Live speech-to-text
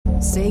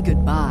Say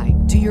goodbye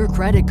to your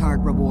credit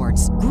card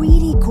rewards.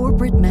 Greedy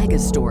corporate mega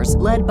stores,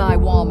 led by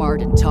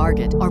Walmart and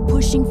Target, are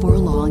pushing for a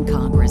law in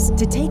Congress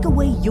to take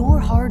away your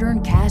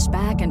hard-earned cash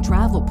back and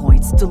travel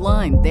points to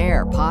line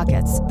their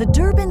pockets. The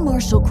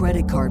Durbin-Marshall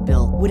credit card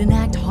bill would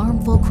enact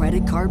harmful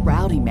credit card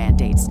routing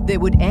mandates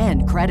that would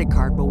end credit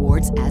card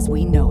rewards as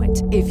we know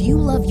it. If you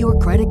love your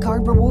credit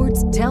card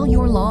rewards, tell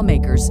your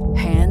lawmakers,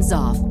 hands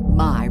off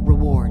my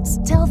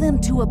rewards. Tell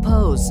them to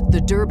oppose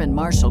the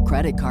Durbin-Marshall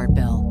credit card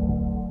bill.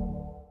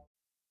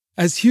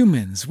 As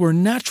humans, we're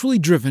naturally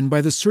driven by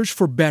the search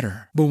for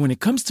better. But when it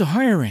comes to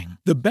hiring,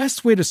 the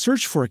best way to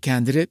search for a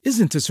candidate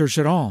isn't to search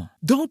at all.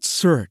 Don't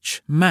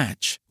search,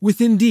 match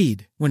with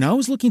Indeed. When I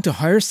was looking to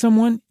hire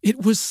someone,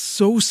 it was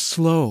so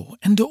slow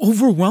and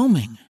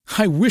overwhelming.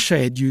 I wish I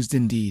had used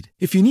Indeed.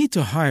 If you need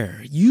to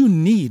hire, you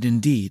need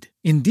Indeed.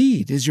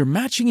 Indeed is your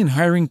matching and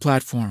hiring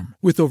platform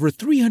with over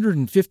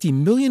 350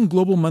 million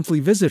global monthly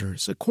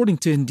visitors, according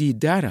to Indeed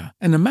data,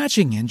 and a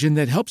matching engine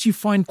that helps you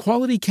find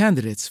quality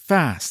candidates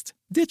fast.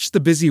 Ditch the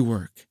busy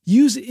work.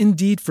 Use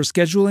Indeed for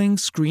scheduling,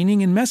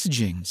 screening, and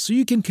messaging so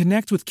you can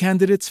connect with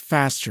candidates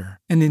faster.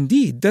 And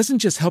Indeed doesn't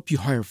just help you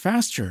hire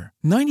faster.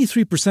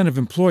 93% of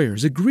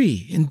employers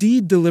agree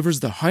Indeed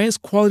delivers the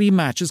highest quality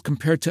matches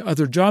compared to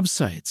other job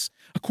sites,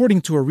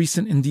 according to a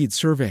recent Indeed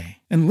survey.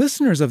 And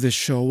listeners of this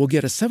show will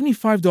get a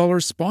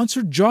 $75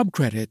 sponsored job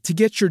credit to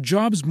get your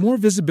jobs more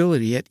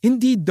visibility at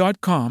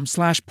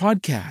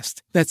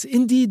Indeed.com/podcast. That's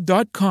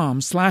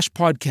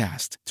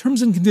Indeed.com/podcast.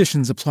 Terms and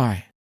conditions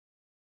apply.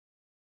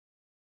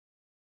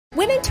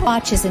 Women to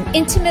Watch is an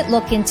intimate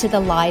look into the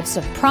lives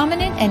of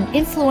prominent and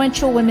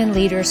influential women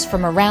leaders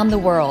from around the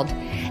world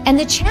and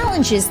the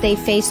challenges they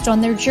faced on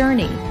their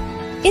journey.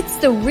 It's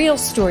the real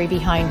story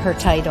behind her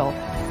title.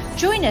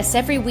 Join us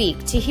every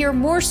week to hear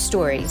more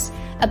stories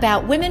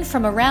about women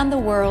from around the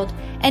world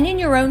and in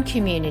your own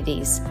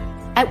communities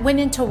at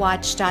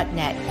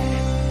womentowatch.net.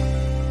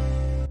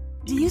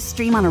 Do you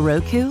stream on a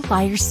Roku,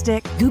 Fire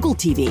Stick, Google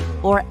TV,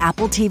 or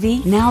Apple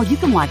TV? Now you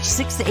can watch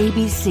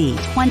 6ABC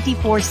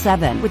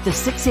 24/7 with the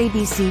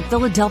 6ABC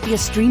Philadelphia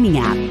streaming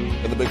app.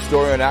 For the big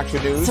story on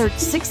Action News, search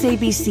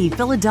 6ABC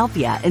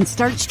Philadelphia and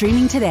start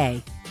streaming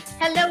today.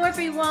 Hello,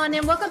 everyone,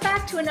 and welcome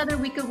back to another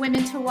week of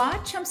Women to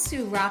Watch. I'm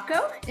Sue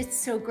Rocco. It's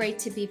so great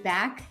to be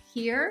back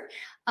here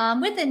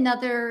with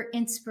another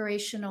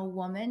inspirational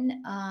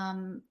woman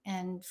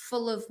and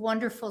full of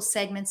wonderful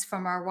segments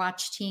from our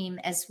Watch team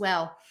as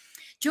well.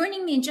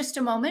 Joining me in just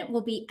a moment will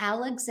be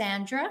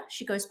Alexandra.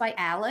 She goes by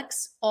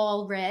Alex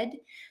Allred,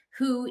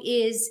 who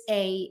is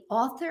an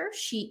author.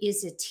 She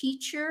is a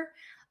teacher.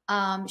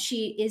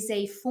 She is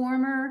a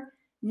former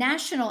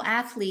national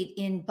athlete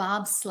in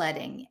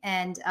bobsledding,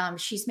 and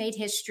she's made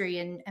history,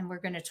 and we're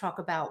going to talk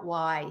about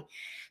why.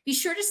 Be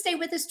sure to stay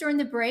with us during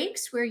the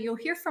breaks, where you'll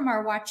hear from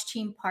our Watch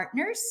team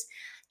partners.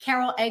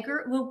 Carol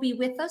Eggert will be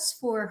with us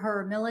for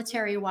her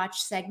Military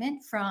Watch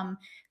segment from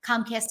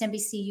Comcast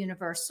NBC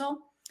Universal.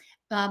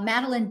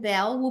 Madeline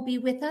Bell will be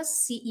with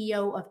us,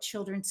 CEO of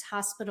Children's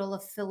Hospital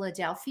of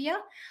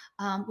Philadelphia,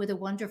 with a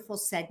wonderful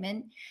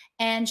segment.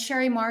 And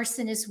Sherry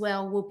Morrison as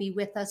well will be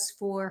with us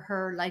for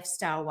her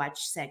Lifestyle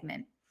Watch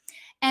segment.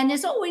 And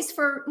as always,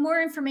 for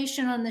more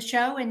information on the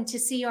show and to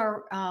see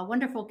our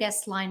wonderful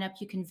guest lineup,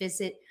 you can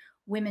visit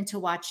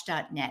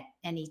womentowatch.net,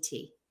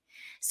 N-E-T.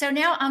 So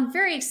now I'm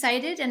very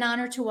excited and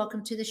honored to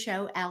welcome to the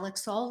show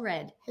Alex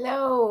Allred.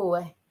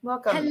 Hello.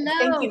 Welcome. Hello.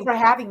 Thank you for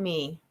having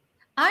me.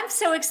 I'm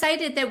so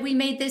excited that we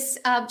made this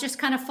just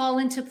kind of fall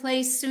into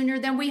place sooner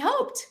than we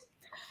hoped.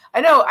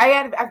 I know.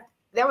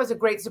 That was a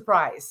great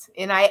surprise.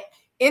 And I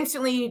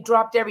instantly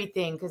dropped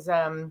everything because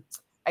I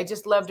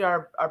just loved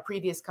our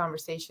previous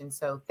conversation.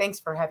 So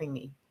thanks for having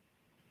me.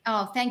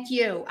 Oh, thank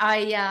you.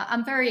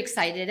 I'm very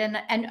excited.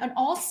 And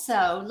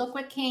also, look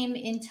what came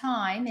in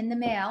time in the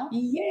mail.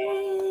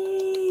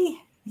 Yay!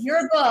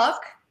 Your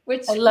book,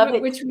 which I love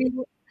it. Which we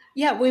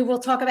will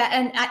talk about.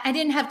 And I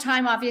didn't have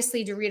time,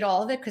 obviously, to read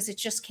all of it because it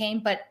just came.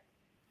 But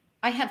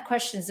I have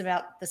questions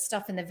about the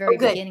stuff in the very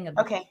beginning of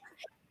it. Okay.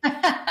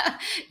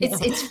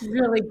 It's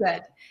really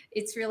good.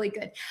 It's really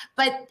good.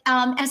 But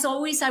as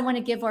always, I want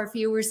to give our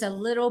viewers a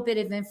little bit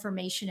of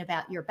information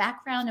about your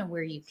background and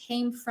where you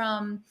came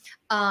from.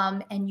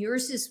 And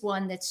yours is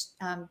one that's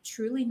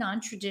truly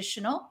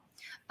non-traditional.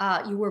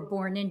 You were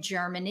born in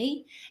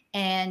Germany,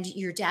 and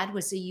your dad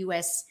was a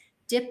U.S.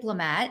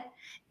 diplomat.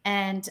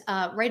 And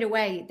right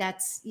away,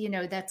 that's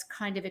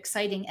kind of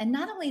exciting. And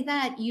not only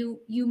that,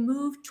 you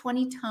moved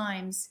 20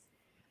 times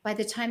by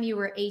the time you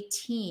were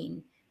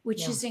 18,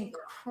 which is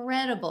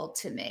incredible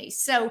to me.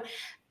 So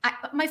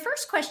my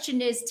first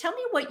question is, tell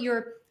me what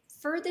your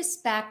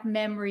furthest back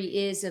memory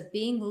is of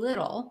being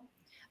little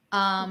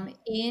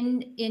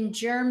in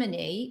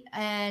Germany.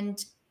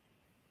 And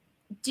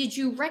did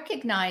you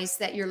recognize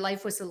that your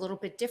life was a little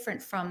bit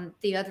different from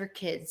the other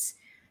kids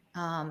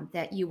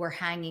that you were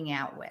hanging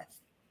out with?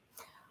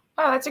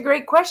 Oh, that's a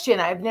great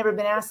question. I've never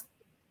been asked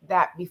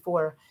that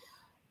before.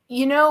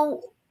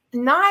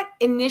 Not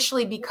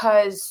initially,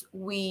 because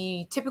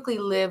we typically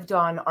lived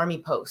on army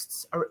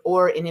posts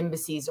or in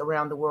embassies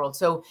around the world.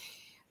 So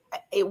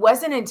it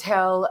wasn't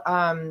until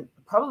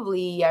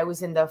probably I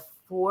was in the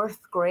 4th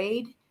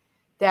grade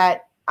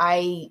that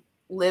I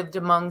lived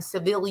among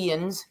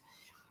civilians.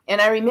 And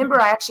I remember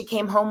I actually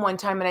came home one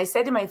time and I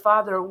said to my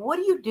father, "What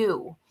do you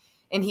do?"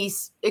 And he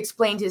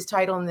explained his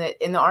title in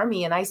the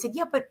Army. And I said,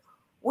 "Yeah, but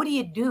what do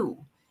you do?"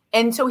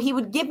 And so he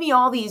would give me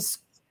all these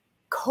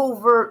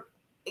covert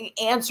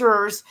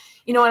answers,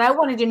 and I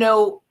wanted to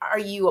know, are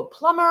you a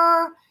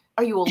plumber?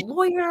 Are you a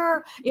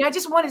lawyer? I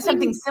just wanted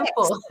something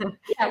simple.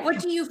 Yeah. What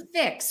do you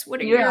fix? What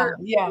are your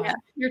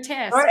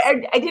tasks?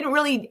 I didn't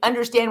really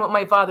understand what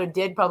my father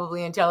did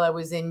probably until I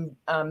was in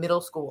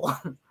middle school.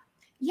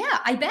 Yeah,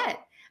 I bet.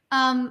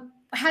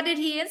 How did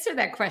he answer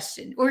that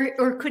question?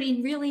 Or could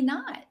he really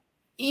not?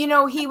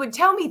 He would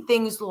tell me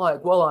things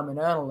like, "Well, I'm an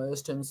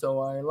analyst, and so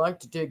I like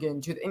to dig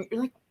into," and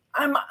you're like,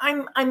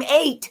 I'm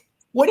 8.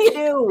 What do you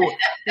do?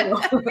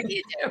 What do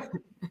you do?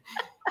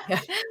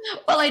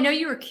 Well, I know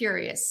you were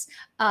curious.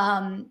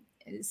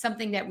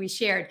 Something that we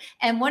shared,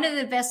 and one of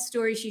the best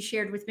stories you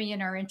shared with me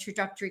in our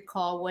introductory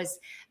call was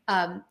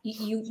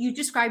you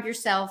describe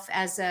yourself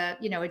as a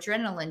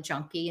adrenaline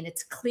junkie, and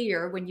it's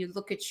clear when you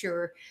look at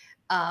your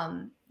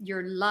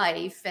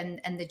life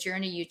and the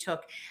journey you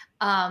took,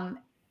 and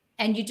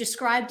you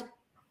described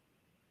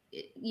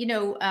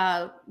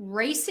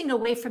racing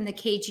away from the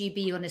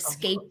KGB on a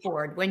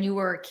skateboard when you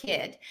were a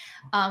kid,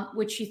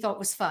 which you thought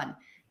was fun.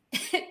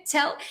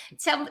 Tell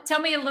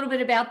me a little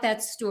bit about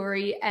that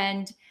story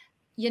and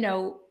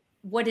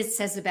what it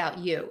says about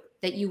you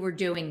that you were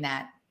doing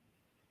that.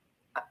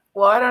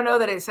 Well, I don't know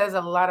that it says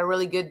a lot of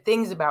really good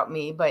things about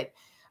me, but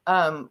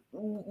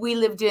we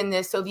lived in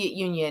the Soviet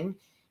Union,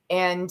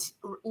 and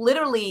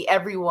literally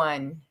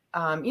everyone,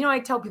 I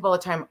tell people all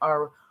the time,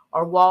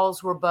 our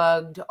walls were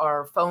bugged,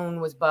 our phone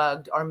was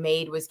bugged, our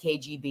maid was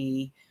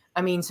KGB.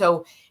 I mean,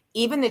 so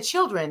even the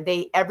children,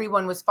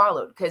 everyone was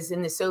followed, because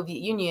in the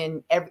Soviet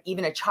Union,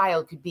 even a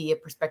child could be a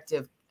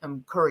prospective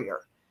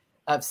courier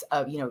of.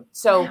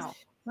 So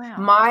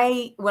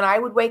Wow. When I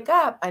would wake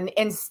up, and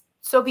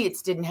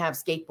Soviets didn't have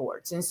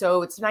skateboards, and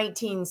so it's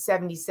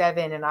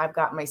 1977, and I've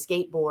got my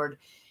skateboard,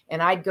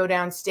 and I'd go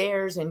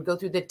downstairs and go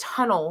through the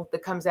tunnel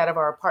that comes out of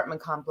our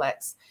apartment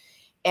complex,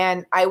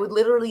 and I would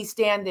literally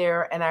stand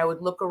there and I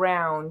would look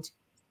around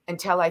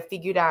until I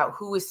figured out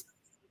who was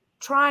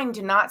trying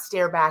to not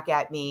stare back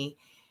at me.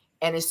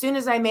 And as soon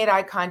as I made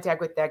eye contact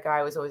with that guy,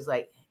 I was always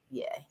like,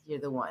 "Yeah, you're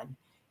the one."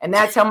 And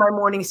that's how my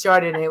morning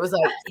started. And it was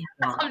like,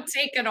 I'm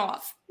taking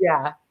off.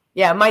 Yeah.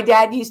 Yeah. My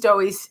dad used to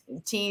always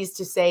tease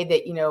to say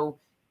that,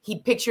 he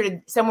pictured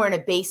it somewhere in a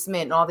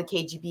basement and all the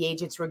KGB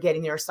agents were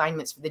getting their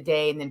assignments for the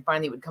day. And then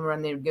finally it would come around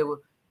and they would go,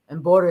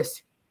 "And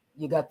Boris,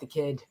 you got the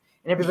kid."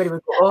 And everybody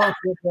would go, "Oh,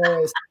 good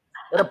Boris.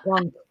 What a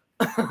punk."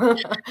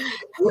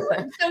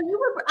 So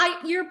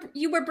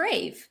you were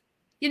brave,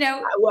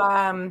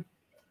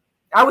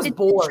 I was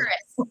bored.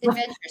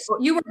 Adventurous.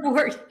 You were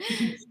bored.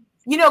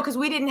 Because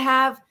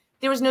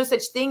there was no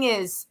such thing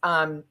as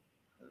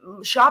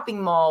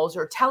shopping malls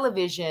or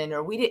television,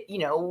 or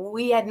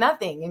we had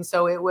nothing. And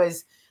so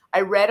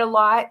I read a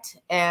lot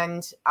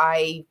and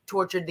I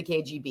tortured the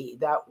KGB.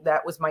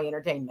 That was my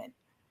entertainment.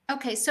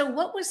 Okay. So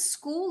what was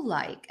school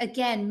like?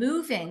 Again,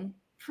 moving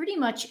pretty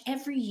much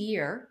every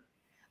year.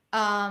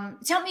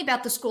 Tell me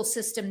about the school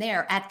system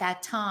there at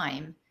that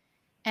time.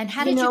 And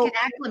how did you get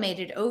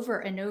acclimated over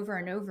and over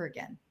and over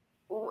again?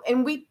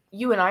 And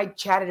you and I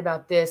chatted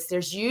about this.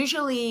 There's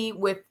usually,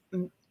 with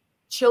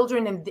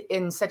children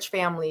in such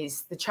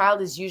families, the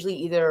child is usually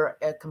either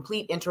a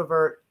complete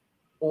introvert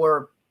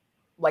or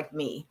like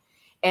me.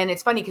 And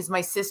it's funny because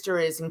my sister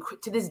is,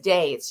 to this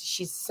day,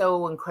 she's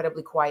so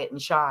incredibly quiet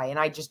and shy. And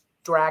I just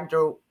dragged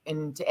her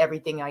into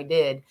everything I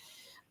did.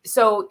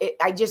 So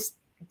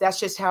that's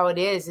just how it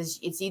is.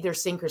 It's either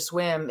sink or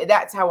swim.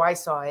 That's how I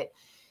saw it.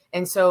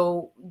 And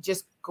so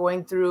just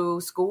going through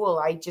school,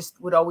 I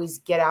just would always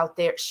get out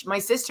there. My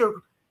sister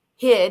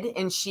hid,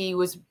 and she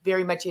was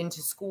very much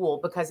into school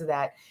because of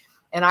that.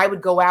 And I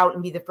would go out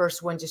and be the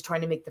first one, just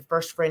trying to make the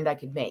first friend I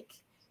could make.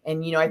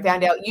 And, I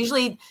found out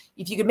usually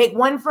if you could make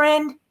one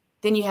friend,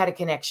 then you had a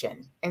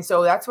connection. And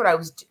so that's what I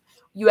was.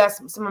 You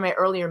asked some of my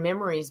earlier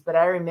memories, but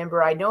I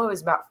remember, I know it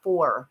was about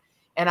 4.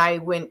 And I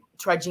went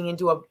trudging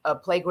into a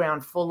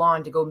playground full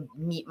on to go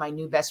meet my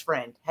new best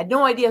friend. Had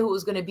no idea who it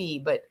was going to be,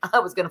 but I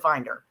was going to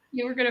find her.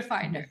 You were going to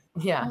find her.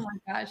 Yeah. Oh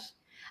my gosh.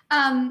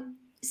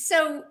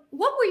 So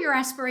what were your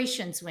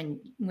aspirations when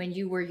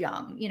you were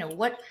young?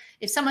 What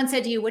if someone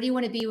said to you, "What do you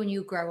want to be when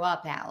you grow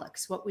up,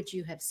 Alex?" What would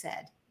you have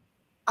said?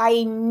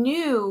 I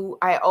knew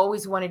I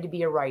always wanted to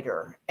be a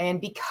writer.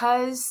 And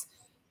because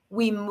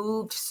we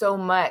moved so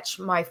much,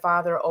 my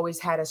father always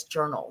had us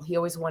journal. He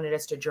always wanted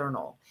us to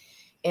journal.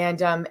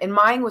 And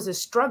mine was a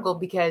struggle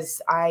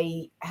because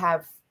I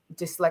have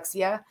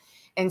dyslexia.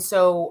 And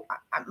so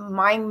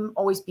mine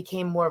always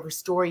became more of a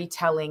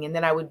storytelling. And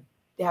then I would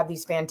have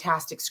these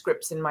fantastic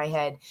scripts in my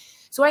head.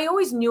 So I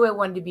always knew I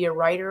wanted to be a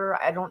writer.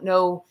 I don't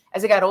know,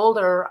 as I got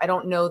older, I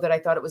don't know that I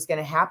thought it was going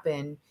to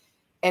happen.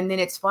 And then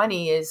it's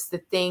funny, is the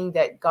thing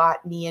that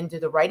got me into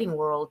the writing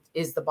world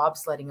is the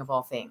bobsledding of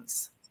all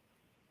things.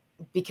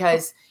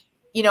 Because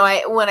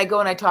when I go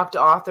and I talk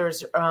to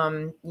authors,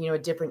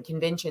 at different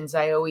conventions,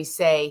 I always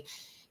say,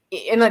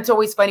 and it's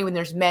always funny when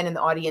there's men in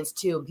the audience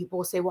too, and people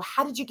will say, well,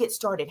 how did you get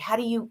started? How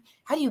do you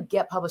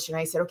get published? And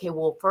I said, okay,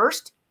 well,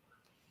 first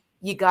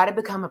you got to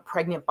become a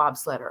pregnant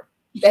bobsledder.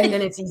 And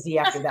then it's easy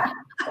after that.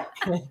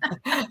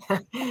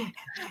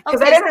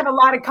 Because I didn't have a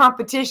lot of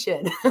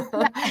competition.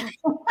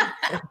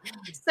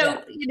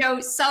 So,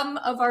 some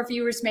of our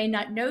viewers may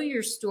not know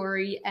your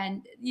story.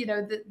 And,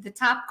 the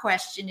top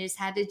question is,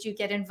 how did you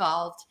get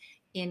involved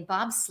in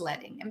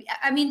bobsledding?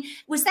 I mean,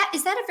 is that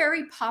a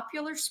very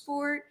popular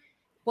sport?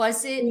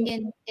 Was it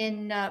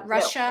in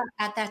Russia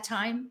at that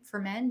time for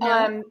men?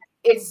 No?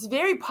 It's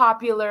very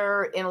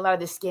popular in a lot of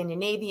the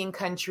Scandinavian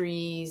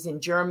countries,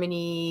 in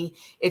Germany.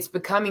 It's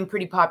becoming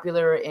pretty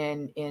popular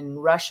in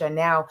Russia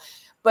now.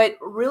 But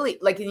really,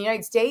 like in the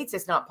United States,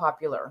 it's not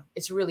popular.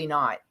 It's really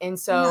not. And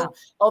so,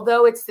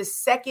 although it's the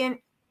second,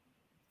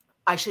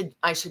 I should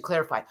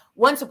clarify.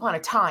 Once upon a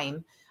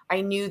time, I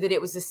knew that it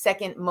was the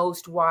second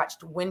most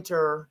watched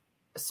winter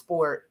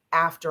sport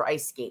after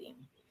ice skating.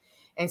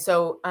 And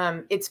so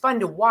it's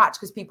fun to watch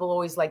because people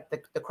always like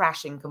the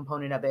crashing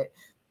component of it.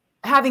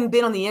 Having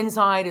been on the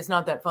inside is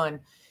not that fun,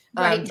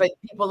 right. But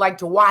people like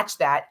to watch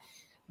that.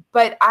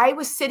 But I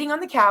was sitting on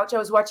the couch. I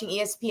was watching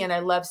ESPN. I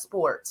love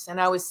sports. And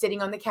I was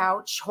sitting on the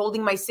couch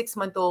holding my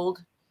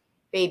 6-month-old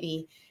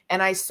baby.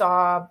 And I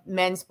saw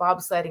men's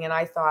bobsledding. And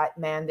I thought,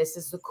 man, this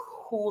is the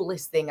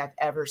coolest thing I've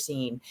ever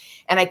seen.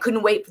 And I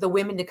couldn't wait for the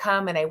women to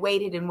come. And I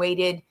waited and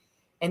waited.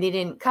 And they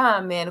didn't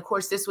come. And of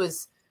course, this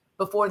was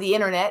before the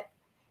internet.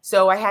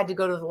 So I had to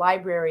go to the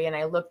library. And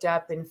I looked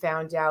up and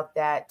found out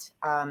that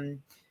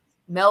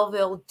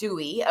Melville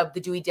Dewey of the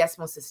Dewey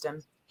Decimal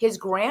System, his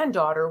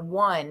granddaughter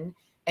won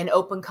an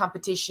open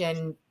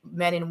competition,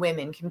 men and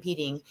women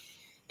competing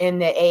in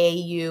the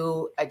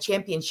AAU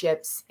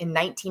championships in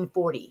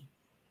 1940.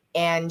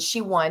 And she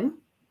won.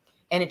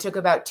 And it took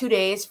about 2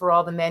 days for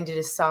all the men to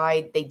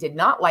decide they did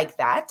not like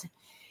that.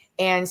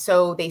 And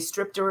so they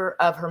stripped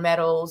her of her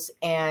medals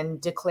and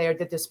declared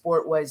that the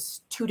sport was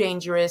too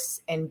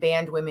dangerous and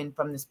banned women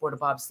from the sport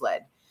of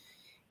bobsled.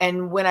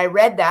 And when I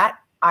read that,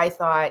 I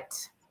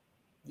thought,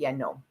 yeah,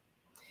 no.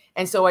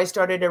 And so I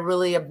started a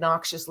really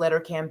obnoxious letter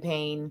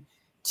campaign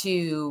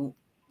to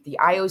the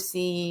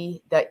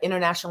IOC, the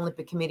International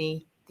Olympic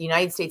Committee, the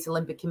United States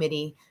Olympic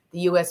Committee,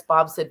 the U.S.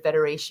 Bobsled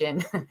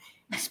Federation,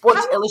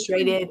 Sports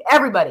Illustrated,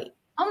 everybody.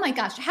 Oh my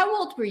gosh. How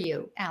old were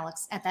you,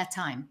 Alex, at that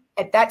time?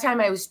 At that time,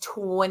 I was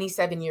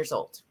 27 years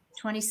old.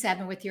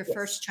 27 with your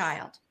first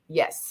child.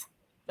 Yes.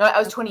 No, I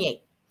was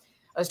 28.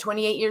 I was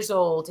 28 years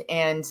old.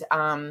 And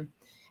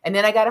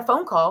then I got a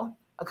phone call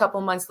a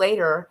couple months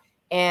later.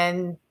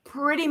 And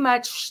pretty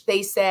much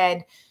they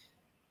said,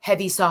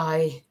 heavy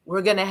sigh,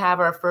 we're going to have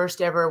our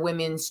first ever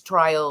women's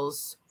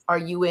trials. Are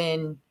you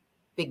in?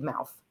 Big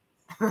mouth.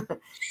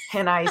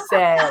 And I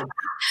said,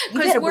 you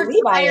better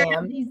believe I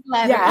am.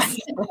 Yeah.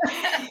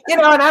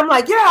 And I'm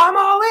like, yeah, I'm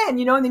all in,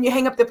 and then you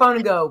hang up the phone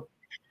and go,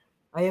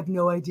 I have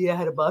no idea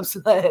how to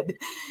bobsled.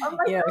 Oh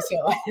my gosh.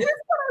 So here's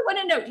what I want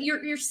to know.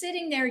 You're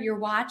sitting there, you're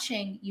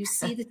watching, you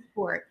see the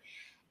sport.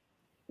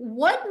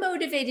 What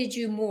motivated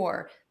you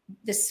more?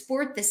 The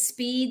sport, the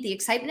speed, the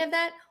excitement of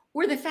that,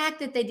 or the fact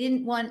that they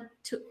didn't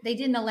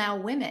allow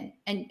women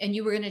and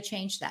you were going to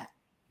change that?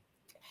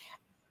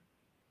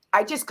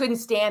 I just couldn't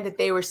stand that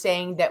they were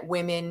saying that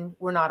women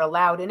were not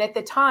allowed. And at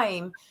the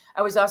time,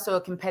 I was also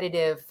a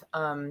competitive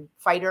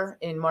fighter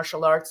in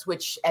martial arts,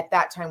 which at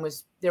that time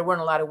there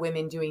weren't a lot of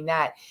women doing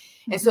that.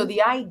 Mm-hmm. And so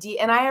the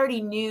idea, and I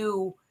already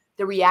knew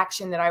the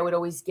reaction that I would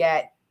always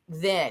get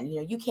then,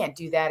 you can't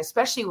do that,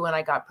 especially when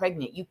I got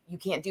pregnant. You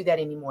can't do that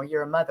anymore.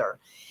 You're a mother.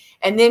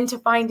 And then to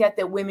find out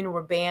that women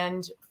were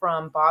banned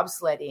from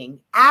bobsledding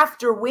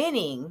after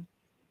winning.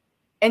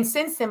 And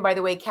since then, by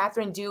the way,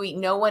 Catherine Dewey,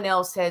 no one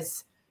else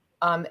has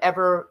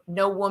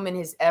no woman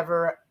has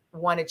ever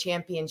won a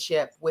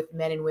championship with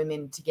men and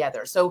women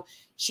together. So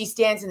she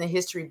stands in the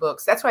history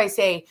books. That's why I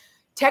say,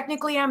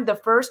 technically I'm the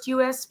first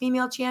U.S.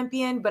 female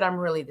champion, but I'm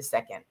really the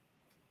second,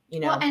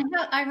 Well, and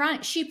how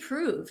ironic, she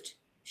proved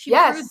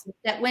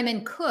that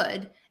women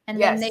could, and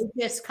then they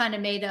just kind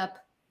of made up,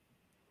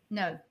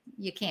 no,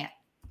 you can't.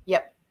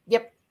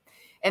 Yep.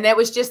 And that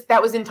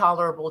was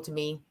intolerable to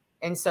me.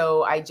 And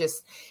so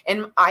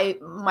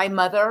my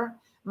mother,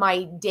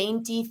 my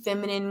dainty,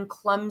 feminine,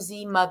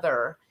 clumsy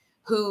mother,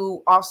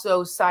 who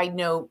also, side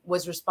note,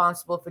 was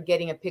responsible for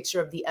getting a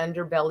picture of the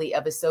underbelly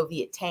of a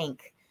Soviet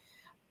tank,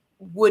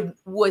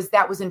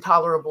 was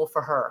intolerable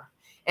for her.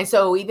 And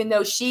so even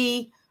though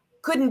she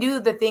couldn't do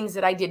the things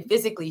that I did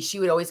physically, she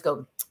would always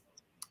go,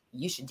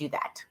 you should do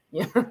that.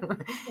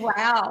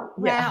 Wow.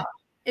 Yeah.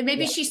 And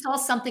maybe she saw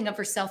something of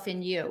herself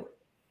in you.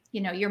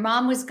 Your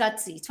mom was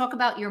gutsy. Talk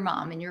about your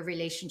mom and your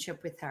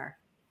relationship with her.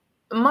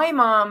 My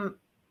mom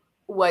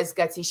was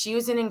gutsy. She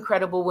was an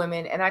incredible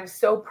woman, and I'm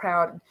so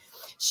proud.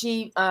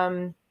 She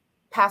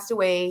passed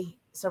away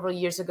several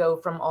years ago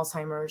from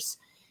Alzheimer's.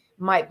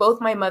 Both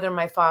my mother and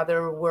my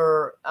father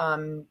were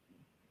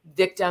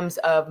victims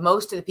of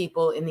most of the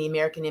people in the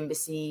American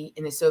embassy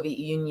in the Soviet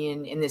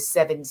Union in the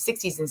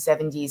 60s and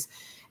 70s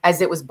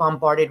as it was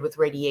bombarded with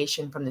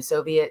radiation from the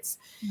Soviets.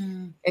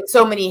 Mm. And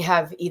so many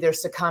have either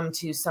succumbed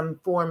to some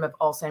form of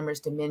Alzheimer's,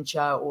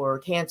 dementia, or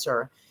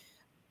cancer.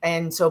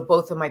 And so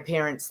both of my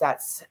parents,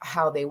 that's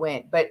how they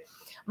went. But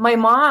my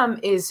mom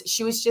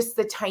she was just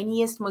the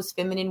tiniest, most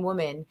feminine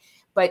woman.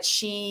 But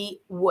she,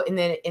 in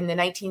the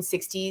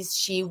 1960s,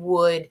 she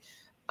would,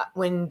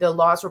 when the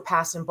laws were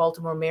passed in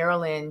Baltimore,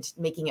 Maryland,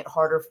 making it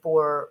harder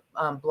for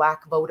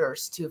Black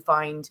voters to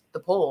find the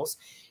polls,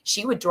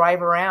 she would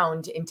drive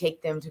around and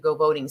take them to go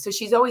voting. So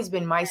she's always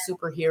been my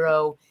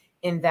superhero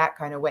in that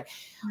kind of way.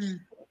 Mm.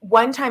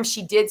 One time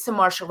she did some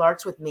martial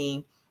arts with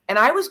me, and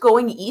I was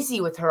going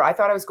easy with her. I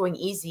thought I was going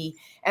easy,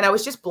 and I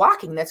was just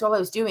blocking. That's all I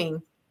was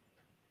doing.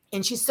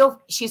 And she's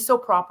so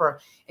proper.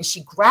 And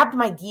she grabbed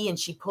my gi and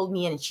she pulled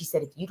me in, and she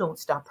said, "If you don't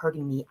stop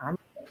hurting me,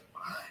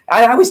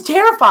 I was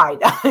terrified."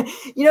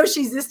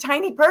 She's this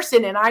tiny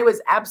person, and I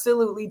was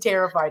absolutely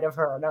terrified of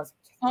her. And I was,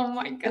 oh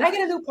my God. Can I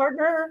get a new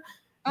partner?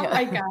 Oh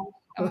my God.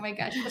 Oh my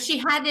gosh. Well, she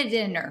had it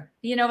in her.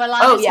 A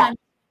lot of times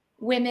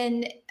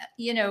women,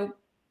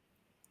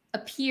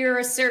 appear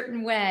a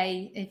certain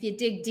way. If you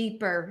dig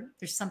deeper,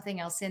 there's something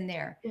else in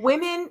there.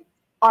 Women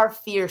are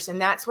fierce.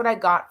 And that's what I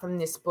got from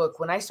this book.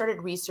 When I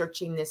started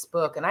researching this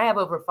book, and I have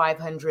over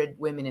 500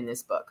 women in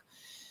this book,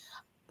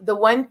 the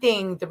one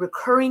thing, the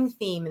recurring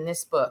theme in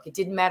this book, it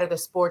didn't matter the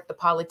sport, the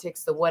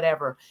politics, the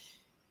whatever,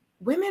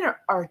 women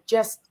are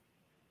just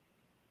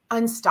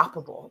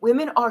unstoppable.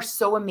 Women are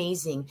so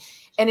amazing.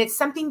 And it's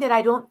something that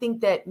I don't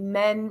think that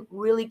men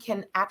really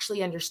can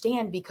actually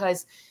understand,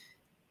 because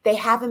they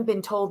haven't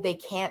been told they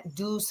can't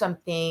do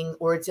something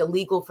or it's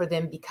illegal for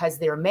them because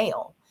they're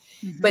male.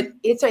 Mm-hmm. But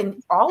it's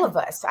in all of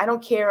us. I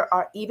don't care.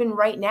 Even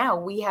right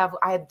now,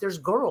 there's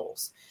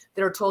girls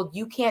that are told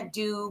you can't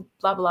do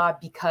blah, blah,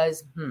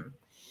 because,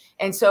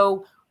 And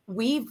so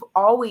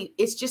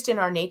it's just in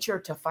our nature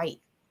to fight.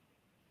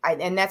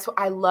 And that's what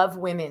I love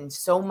women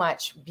so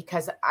much,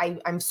 because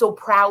I'm so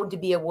proud to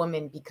be a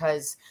woman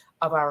because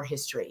of our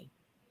history.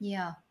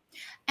 Yeah.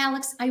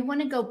 Alex, I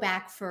want to go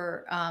back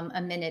for a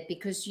minute,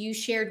 because you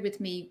shared with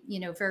me,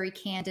 very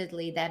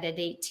candidly that at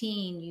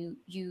 18,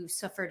 you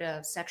suffered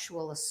a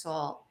sexual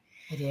assault.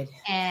 I did.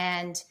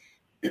 And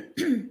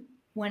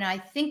when I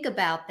think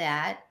about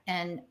that,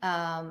 and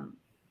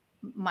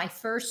my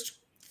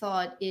first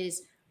thought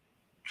is,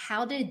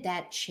 how did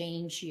that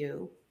change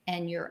you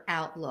and your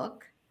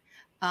outlook?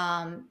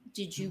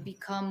 Did you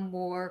become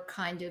more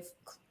kind of,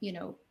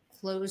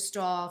 closed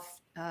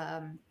off?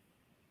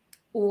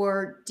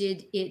 Or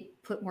did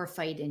it put more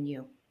fight in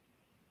you?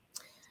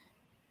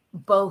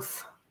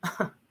 Both.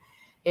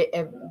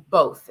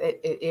 Both.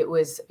 It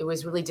was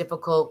really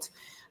difficult.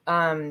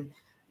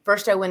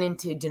 First, I went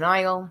into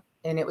denial,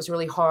 and it was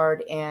really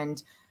hard.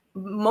 And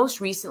most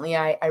recently,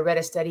 I read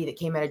a study that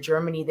came out of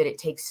Germany that it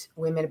takes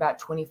women about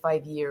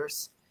 25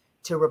 years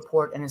to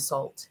report an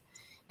assault.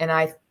 And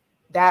I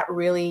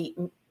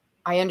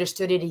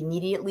understood it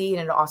immediately,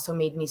 and it also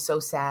made me so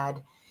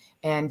sad.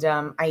 And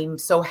I'm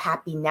so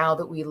happy now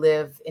that we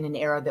live in an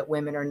era that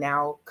women are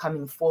now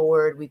coming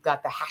forward. We've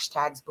got the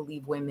hashtags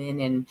Believe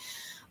Women.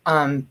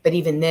 And but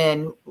even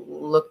then,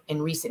 look,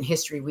 in recent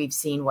history, we've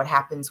seen what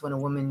happens when a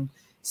woman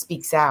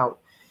speaks out.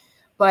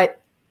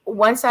 But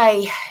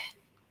I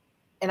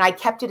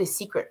kept it a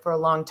secret for a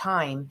long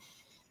time.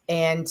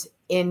 And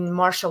in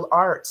martial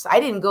arts,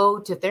 I didn't go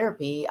to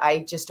therapy. I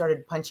just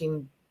started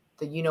punching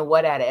the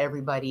you-know-what out of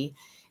everybody.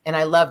 And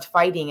I loved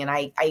fighting.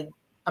 And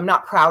I'm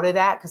not proud of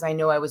that, because I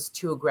know I was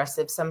too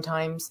aggressive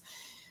sometimes,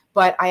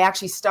 but I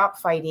actually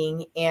stopped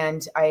fighting,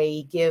 and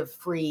I give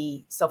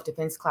free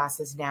self-defense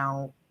classes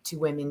now to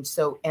women.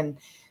 And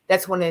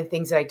that's one of the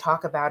things that I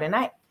talk about. And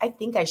I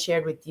think I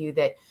shared with you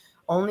that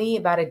only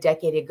about a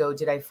decade ago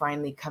did I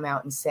finally come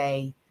out and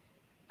say,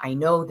 I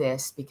know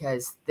this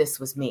because this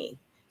was me.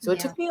 So it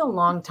took me a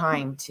long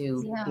time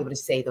to be able to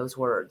say those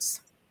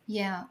words.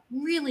 Yeah.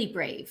 Really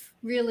brave,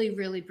 really,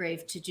 really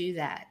brave to do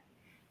that.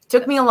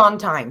 Took me a long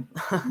time.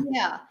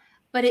 Yeah.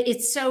 But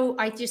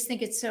I just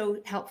think it's so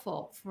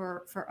helpful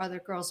for other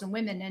girls and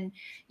women. And,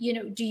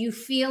 do you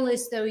feel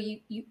as though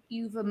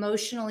you've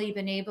emotionally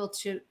been able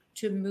to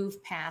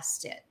move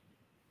past it?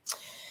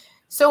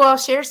 So I'll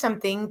share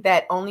something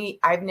that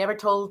I've never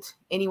told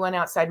anyone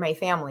outside my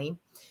family.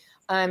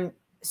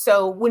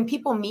 So when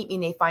people meet me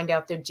and they find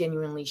out, they're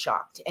genuinely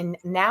shocked. And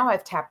now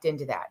I've tapped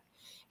into that.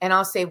 And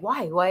I'll say,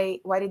 why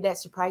did that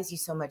surprise you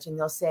so much? And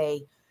they'll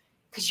say,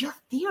 because you're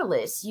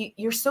fearless.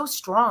 You're so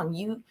strong.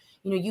 You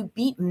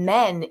beat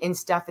men and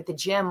stuff at the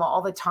gym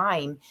all the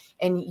time,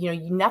 and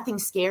nothing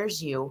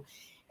scares you.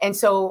 And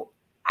so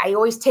I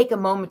always take a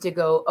moment to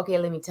go, okay,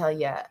 let me tell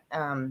you,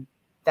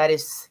 that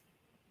is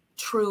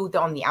true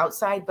on the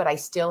outside, but I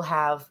still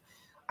have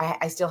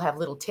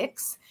little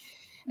tics.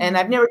 And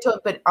I've never told,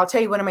 but I'll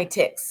tell you one of my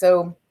tics.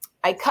 So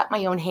I cut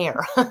my own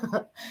hair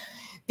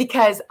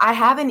because I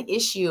have an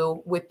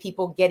issue with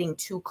people getting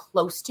too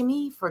close to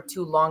me for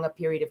too long a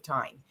period of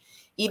time,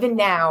 even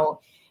now.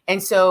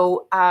 And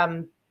so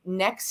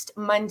next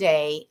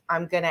Monday,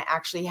 I'm going to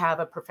actually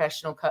have a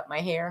professional cut my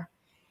hair.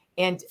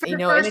 And,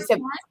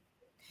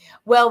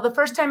 the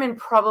first time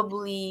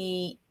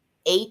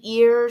 8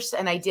 years,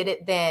 and I did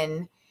it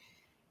then.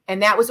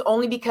 And that was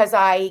only because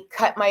I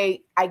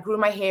grew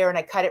my hair and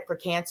I cut it for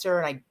cancer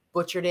and I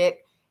butchered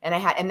it.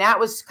 And that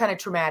was kind of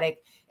traumatic.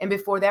 And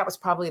before that was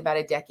probably about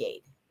a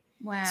decade.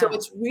 Wow. So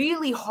it's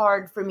really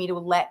hard for me to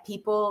let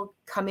people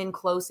come in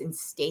close and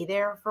stay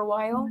there for a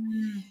while.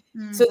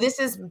 Mm-hmm. So this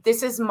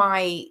is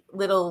my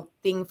little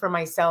thing for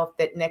myself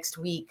that next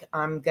week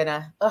I'm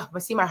gonna,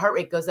 see my heart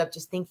rate goes up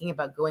just thinking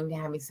about going to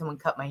having someone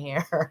cut my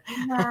hair.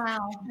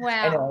 Wow.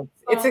 I know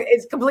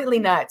it's completely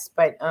nuts,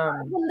 but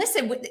well,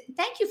 listen,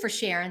 thank you for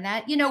sharing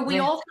that. You know, we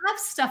all have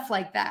stuff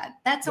like that.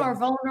 That's our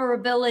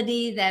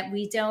vulnerability that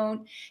we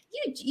don't,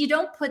 you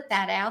don't put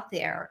that out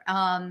there.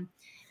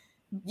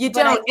 You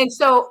don't. And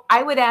so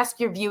I would ask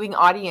your viewing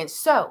audience,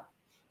 so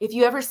if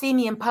you ever see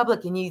me in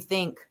public and you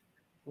think,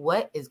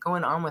 what is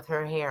going on with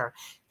her hair?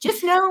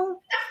 Just know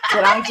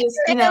that I just,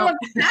 you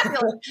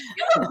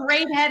have a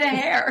great head of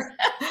hair.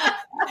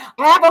 I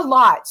have a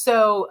lot.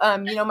 So,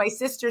 my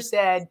sister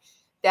said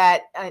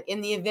that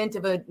in the event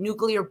of a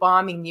nuclear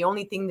bombing, the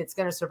only thing that's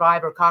going to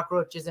survive are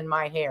cockroaches in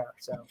my hair.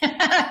 So.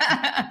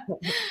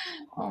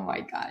 Oh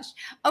my gosh.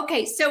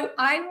 Okay. So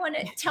I want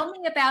to tell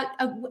me about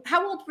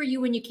how old were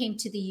you when you came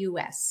to the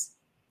US?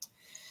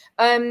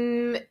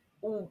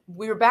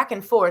 We were back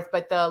and forth,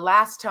 but the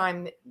last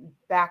time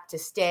back to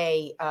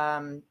stay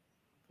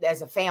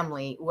as a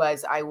family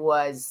I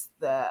was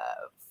the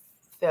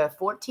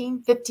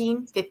 15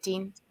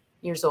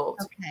 years old.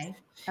 Okay.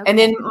 And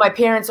then my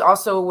parents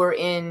also were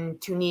in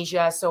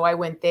Tunisia. So I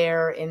went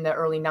there in the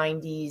early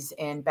 90s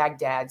and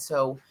Baghdad.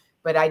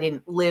 But I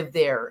didn't live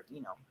there,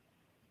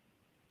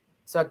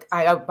 So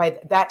by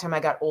that time I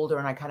got older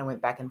and I kind of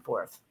went back and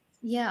forth.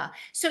 Yeah.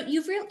 So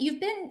you've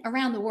been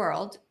around the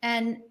world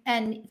and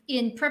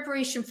in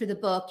preparation for the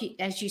book,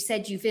 as you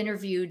said, you've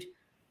interviewed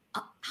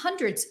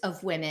hundreds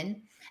of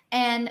women.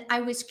 And I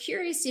was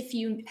curious if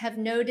you have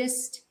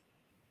noticed,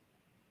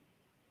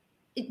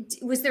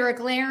 was there a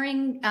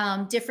glaring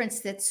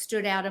difference that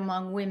stood out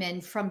among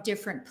women from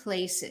different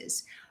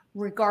places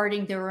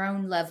regarding their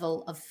own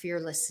level of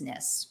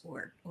fearlessness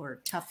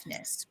or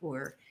toughness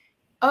or?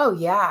 Oh,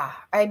 yeah.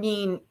 I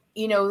mean,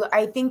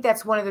 I think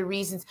that's one of the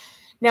reasons.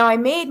 Now I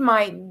made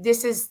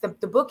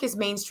the book is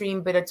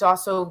mainstream, but it's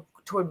also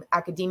toward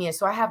academia.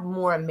 So I have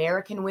more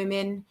American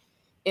women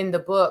in the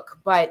book,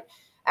 but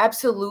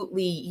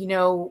absolutely,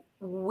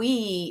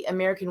 we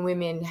American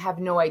women have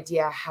no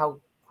idea how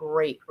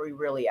great we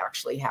really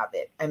actually have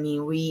it. I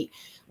mean, we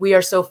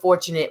are so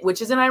fortunate, which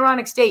is an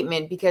ironic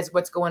statement because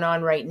what's going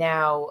on right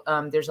now,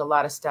 there's a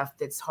lot of stuff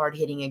that's hard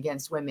hitting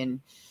against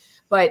women,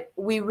 but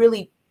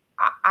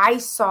I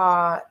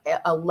saw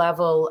a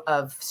level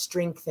of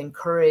strength and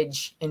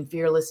courage and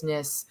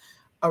fearlessness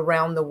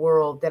around the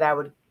world that I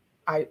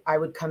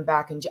would come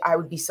back and I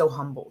would be so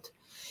humbled.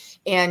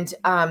 And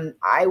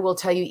I will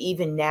tell you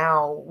even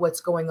now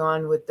what's going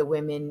on with the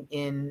women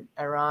in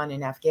Iran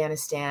and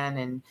Afghanistan.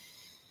 And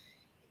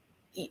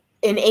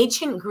in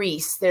ancient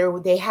Greece,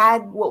 they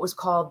had what was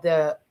called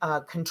the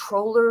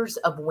controllers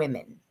of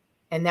women.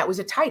 And that was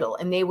a title.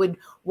 And they would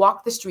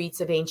walk the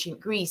streets of ancient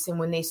Greece. And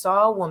when they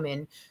saw a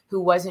woman who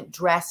wasn't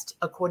dressed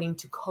according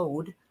to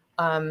code,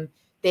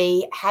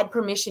 they had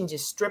permission to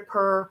strip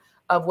her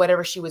of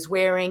whatever she was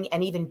wearing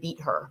and even beat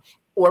her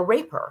or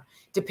rape her,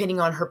 depending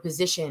on her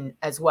position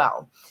as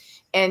well.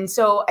 And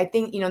so I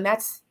think,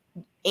 that's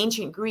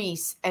ancient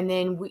Greece. And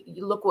then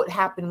you look what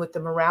happened with the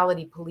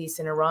morality police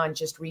in Iran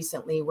just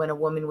recently when a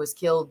woman was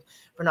killed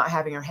for not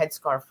having her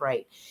headscarf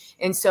right.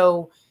 And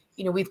so,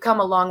 we've come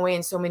a long way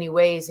in so many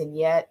ways, and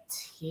yet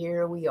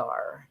here we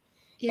are.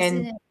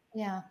 Isn't it?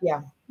 Yeah.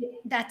 Yeah.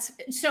 That's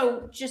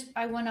so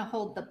I want to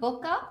hold the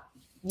book up.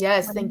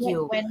 Yes. Thank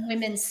you. When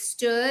women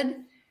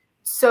stood.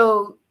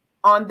 So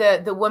on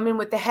the woman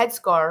with the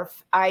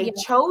headscarf, I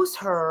chose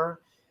her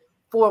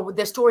for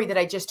the story that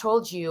I just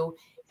told you.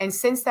 And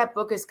since that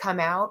book has come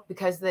out,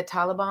 because of the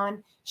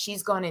Taliban,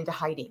 she's gone into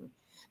hiding.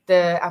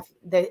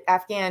 The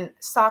Afghan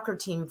soccer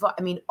team,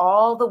 I mean,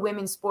 all the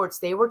women's sports,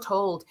 they were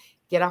told,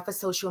 get off of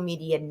social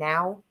media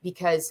now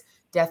because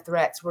death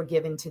threats were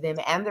given to them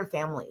and their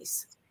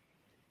families.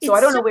 So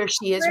I don't know where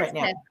she is right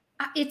now.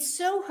 It's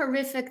so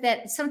horrific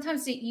that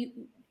sometimes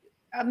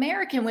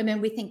American women,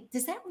 we think,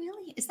 is that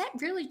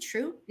really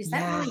true? Is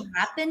that really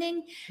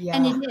happening? Yeah.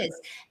 And it is.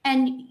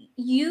 And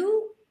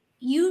you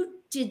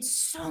did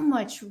so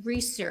much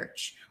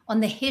research on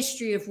the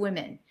history of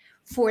women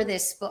for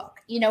this book.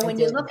 When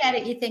you look at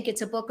it, you think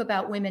it's a book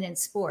about women in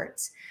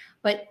sports,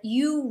 but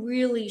you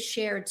really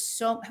shared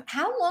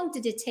how long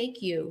did it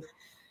take you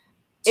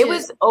to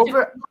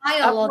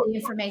compile all the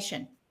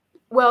information?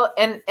 Well,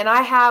 and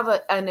I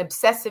have an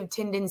obsessive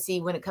tendency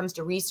when it comes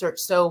to research.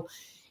 So,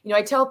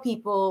 I tell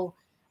people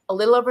a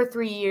little over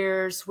 3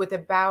 years with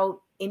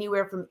about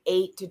anywhere from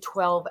 8 to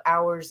 12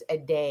 hours a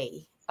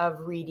day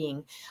of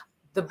reading.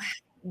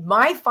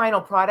 My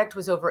final product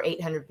was over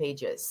 800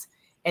 pages.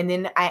 And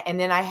then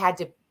I had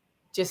to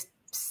just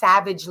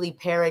savagely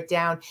pare it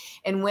down.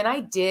 And when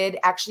I did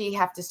actually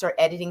have to start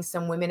editing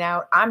some women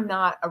out, I'm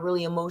not a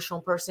really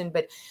emotional person,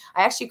 but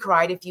I actually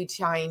cried a few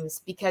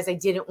times because I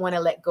didn't want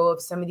to let go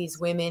of some of these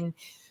women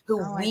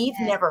who we've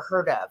never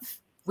heard of.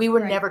 We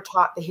were never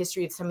taught the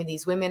history of some of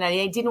these women.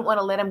 I didn't want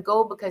to let them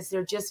go because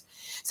they're just,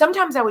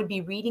 sometimes I would be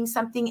reading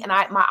something and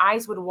my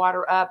eyes would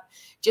water up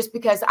just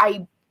because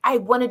I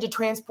wanted to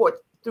transport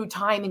through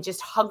time and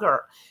just hug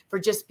her for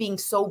just being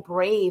so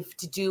brave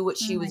to do what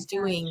she was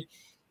doing.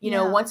 You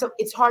know,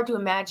 it's hard to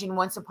imagine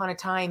once upon a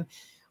time,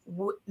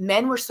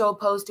 men were so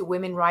opposed to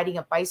women riding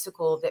a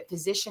bicycle that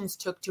physicians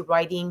took to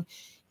writing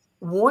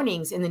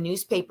warnings in the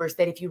newspapers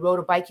that if you rode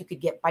a bike, you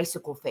could get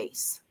bicycle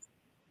face.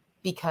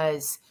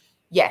 Because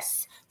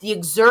yes, the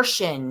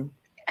exertion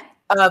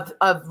of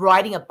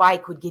riding a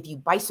bike would give you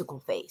bicycle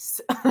face.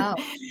 Oh.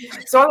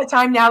 So all the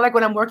time now, like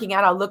when I'm working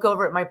out, I'll look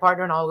over at my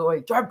partner and I'll go,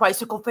 do I have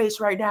bicycle face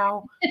right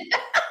now?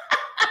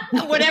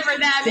 Whatever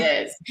that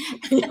is.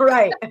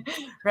 Right.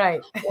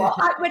 Well,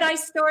 when I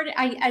started,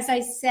 as I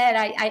said,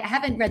 I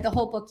haven't read the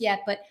whole book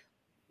yet, but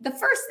the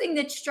first thing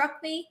that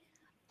struck me,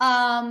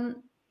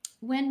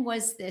 when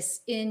was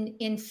this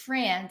in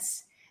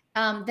France,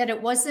 that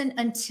it wasn't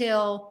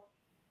until,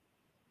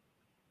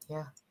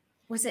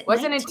 was it?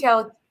 Wasn't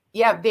until,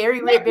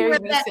 very recently.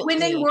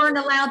 Women weren't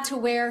allowed to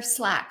wear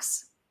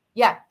slacks.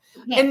 Yeah.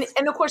 And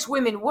of course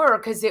women were,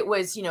 because it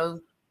was, you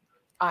know,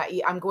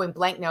 I'm going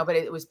blank now, but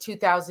it was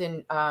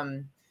 2000.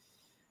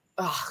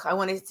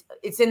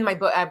 It's in my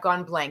book. I've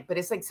gone blank, but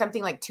it's like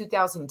something like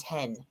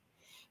 2010.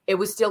 It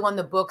was still on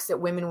the books that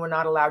women were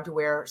not allowed to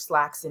wear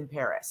slacks in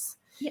Paris.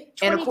 Yeah,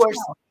 and of course,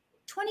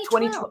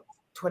 2012.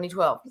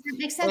 That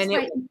makes sense,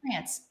 right, in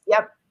France.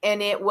 Yep.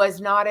 And it was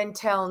not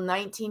until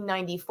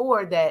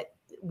 1994 that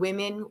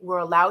women were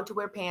allowed to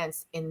wear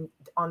pants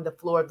on the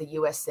floor of the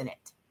U.S.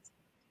 Senate.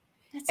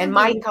 And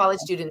my college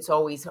students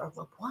always are,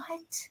 well,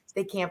 what?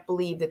 They can't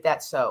believe that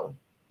that's so.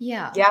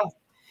 Yeah. Yeah.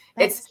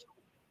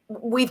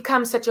 We've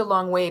come such a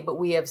long way, but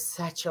we have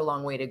such a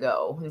long way to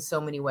go in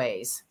so many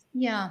ways.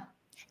 Yeah.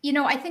 You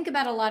know, I think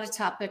about a lot of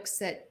topics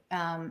that,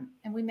 and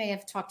we may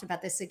have talked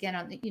about this again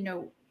on the, you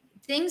know,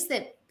 things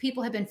that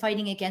people have been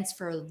fighting against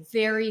for a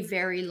very,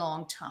 very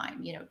long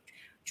time, you know,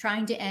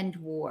 trying to end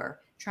war,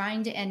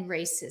 trying to end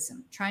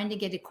racism, trying to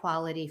get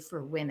equality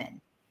for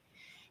women.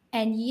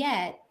 And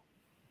yet,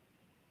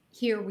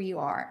 here we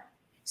are.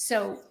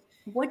 So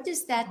what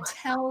does that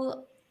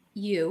tell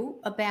you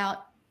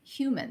about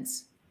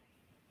humans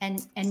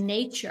and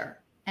nature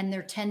and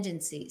their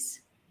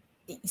tendencies?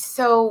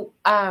 So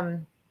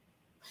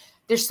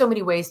there's so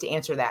many ways to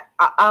answer that.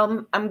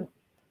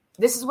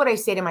 This is what I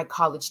say to my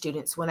college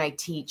students when I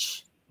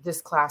teach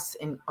this class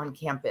on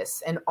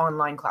campus and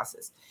online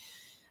classes.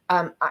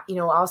 You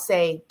know, I'll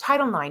say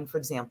Title IX, for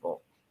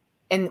example,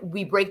 and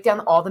we break down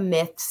all the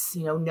myths.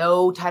 You know,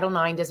 no, Title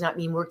IX does not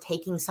mean we're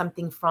taking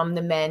something from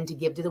the men to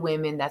give to the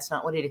women. That's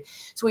not what it is.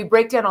 So we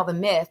break down all the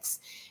myths.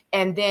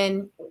 And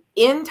then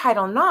in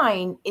Title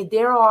IX,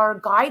 there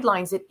are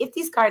guidelines that if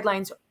these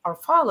guidelines are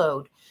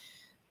followed,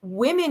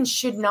 women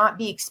should not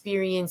be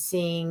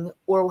experiencing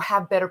or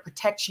have better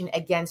protection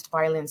against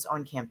violence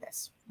on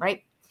campus,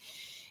 right?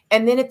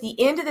 And then at the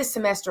end of the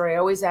semester,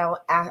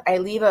 I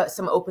leave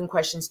some open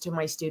questions to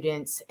my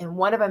students. And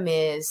one of them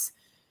is,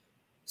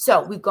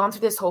 so we've gone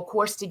through this whole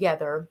course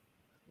together.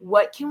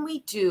 What can we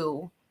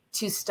do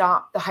to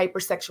stop the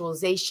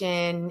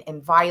hypersexualization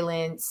and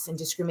violence and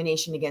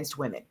discrimination against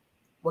women?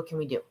 What can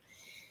we do?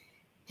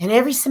 And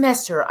every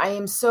semester, I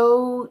am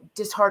so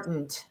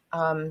disheartened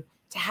to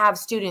have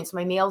students,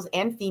 my males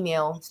and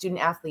female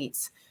student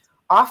athletes,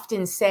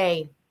 often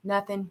say,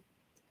 nothing.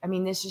 I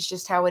mean, this is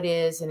just how it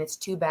is. And it's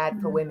too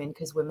bad for women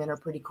because women are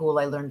pretty cool.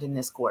 I learned in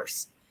this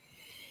course.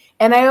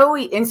 And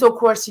so of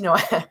course, you know,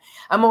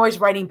 I'm always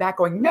writing back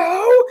going,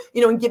 no,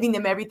 you know, and giving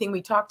them everything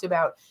we talked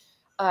about.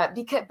 But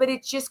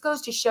it just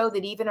goes to show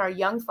that even our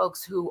young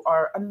folks who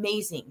are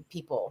amazing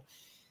people,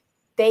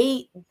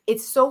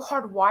 it's so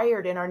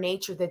hardwired in our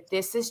nature that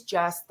this is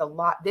just the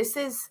lot. This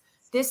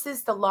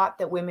is the lot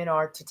that women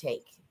are to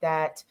take,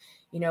 that,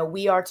 you know,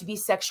 we are to be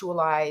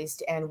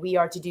sexualized and we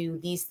are to do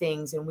these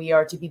things and we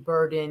are to be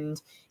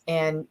burdened.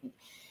 And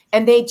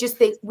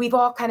we've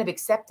all kind of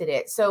accepted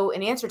it. So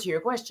in answer to your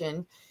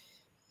question,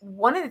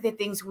 one of the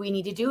things we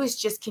need to do is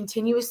just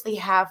continuously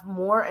have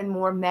more and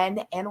more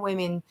men and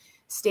women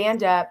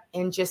stand up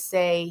and just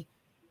say,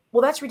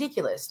 well, that's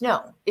ridiculous.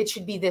 No, it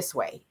should be this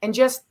way. And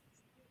just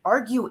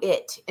argue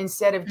it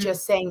instead of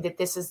just saying that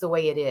this is the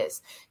way it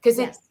is. Because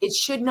it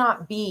should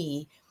not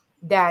be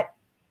that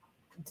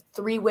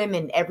 3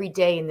 women every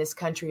day in this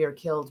country are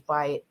killed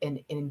by an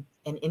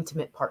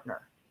intimate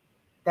partner.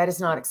 That is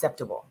not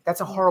acceptable.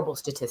 That's a horrible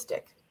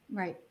statistic.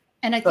 Right.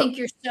 And I think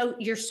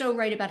you're so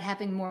right about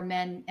having more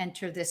men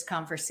enter this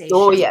conversation.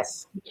 Oh,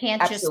 yes. You can't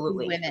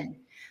Absolutely. just be women.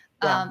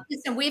 Yeah.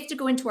 Listen, we have to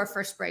go into our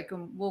first break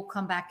and we'll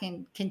come back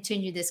and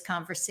continue this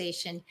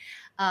conversation.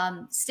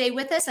 Stay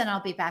with us and I'll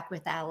be back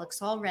with Alex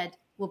Allred.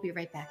 We'll be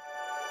right back.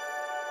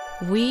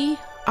 We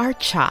are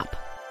CHOP,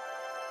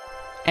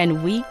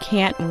 and we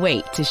can't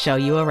wait to show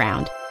you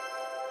around.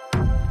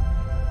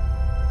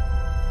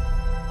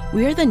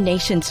 We're the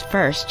nation's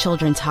first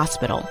children's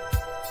hospital.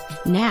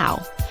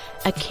 Now,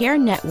 a care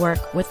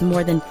network with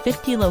more than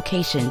 50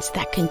 locations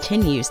that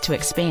continues to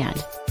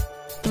expand.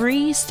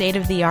 3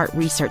 state-of-the-art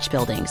research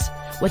buildings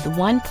with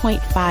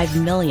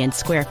 1.5 million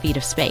square feet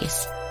of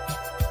space.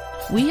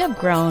 We have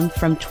grown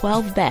from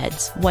 12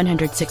 beds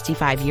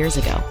 165 years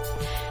ago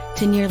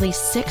to nearly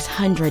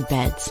 600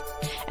 beds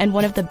and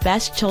one of the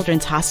best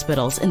children's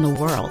hospitals in the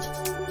world.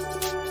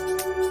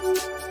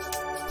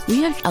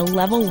 We have a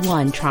level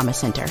 1 trauma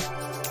center,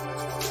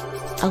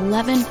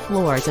 11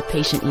 floors of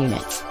patient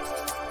units,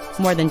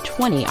 more than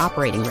 20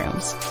 operating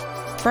rooms,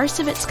 first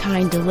of its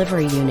kind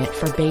delivery unit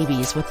for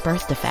babies with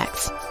birth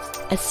defects,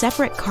 a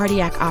separate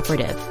cardiac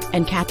operative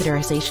and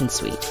catheterization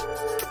suite,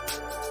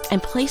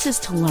 and places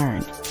to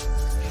learn,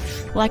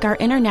 like our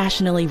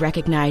internationally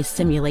recognized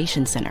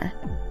simulation center.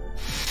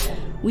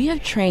 We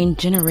have trained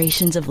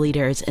generations of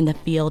leaders in the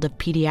field of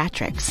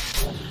pediatrics.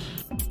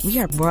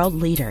 We are world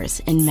leaders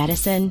in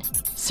medicine,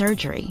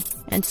 surgery,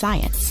 and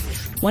science.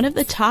 One of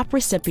the top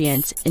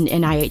recipients in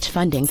NIH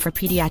funding for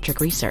pediatric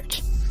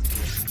research.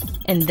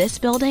 In this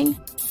building,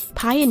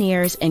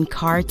 pioneers in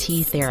CAR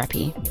T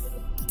therapy,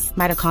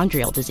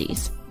 mitochondrial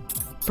disease,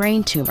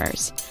 brain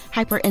tumors,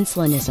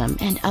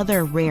 hyperinsulinism, and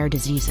other rare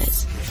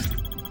diseases.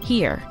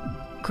 Here,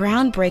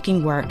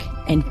 groundbreaking work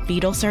in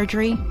fetal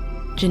surgery,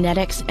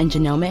 genetics and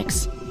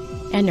genomics,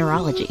 and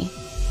neurology.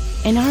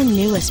 In our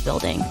newest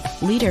building,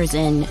 leaders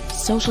in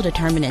social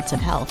determinants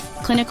of health,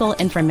 clinical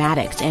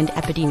informatics and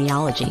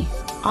epidemiology,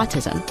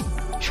 autism,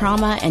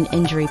 trauma and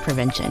injury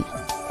prevention.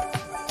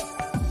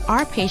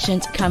 Our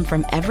patients come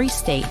from every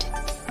state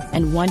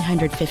and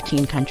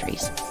 115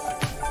 countries.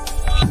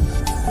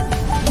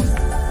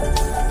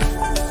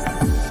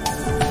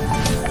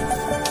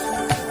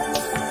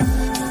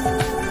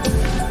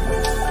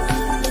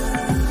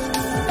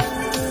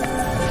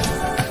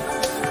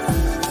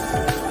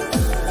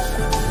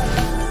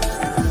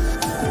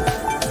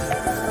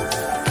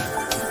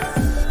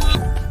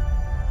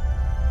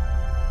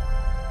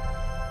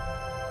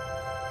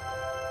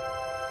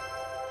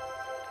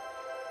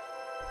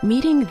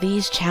 Meeting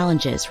these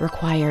challenges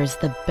requires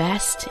the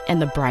best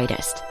and the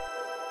brightest.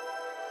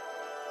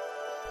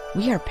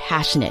 We are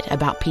passionate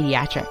about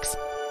pediatrics.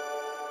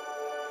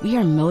 We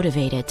are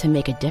motivated to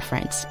make a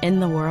difference in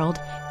the world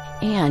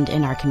and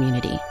in our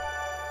community.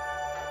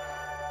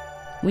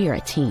 We are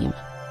a team.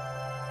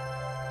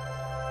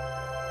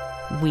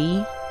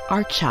 We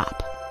are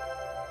CHOP.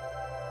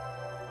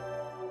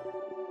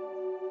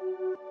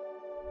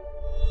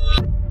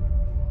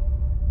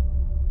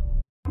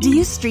 Do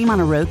you stream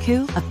on a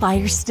Roku, a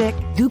Fire Stick,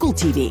 Google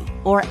TV,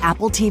 or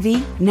Apple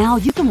TV? Now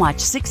you can watch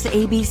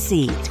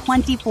 6ABC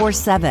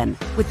 24/7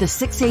 with the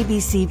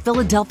 6ABC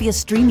Philadelphia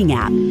streaming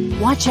app.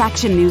 Watch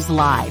Action News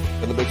live.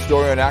 And the big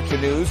story on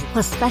Action News.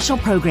 Plus special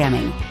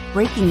programming,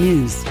 breaking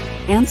news,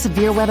 and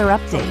severe weather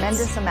updates.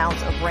 Tremendous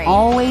amounts of rain.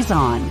 Always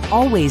on.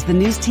 Always the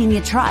news team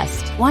you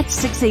trust. Watch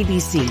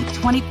 6ABC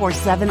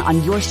 24/7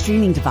 on your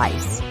streaming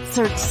device.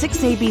 Search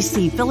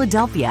 6ABC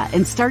Philadelphia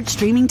and start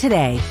streaming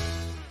today.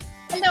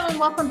 Hello and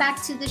welcome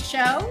back to the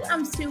show.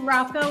 I'm Sue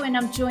Rocco and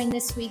I'm joined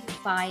this week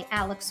by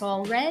Alex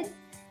Allred.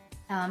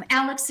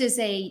 Alex is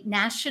a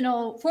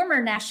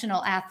former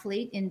national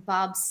athlete in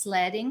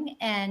bobsledding,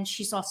 and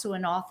she's also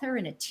an author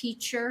and a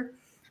teacher.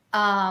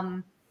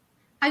 I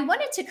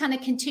wanted to kind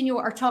of continue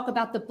our talk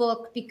about the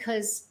book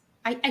because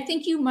I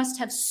think you must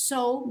have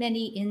so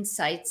many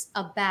insights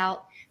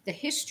about the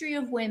history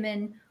of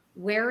women,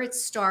 where it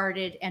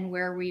started and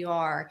where we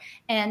are.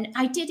 And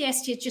I did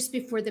ask you just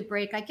before the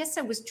break, I guess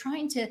I was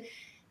trying to,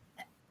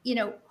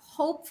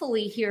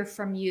 hopefully hear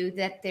from you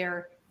that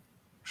there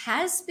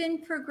has been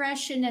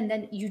progression and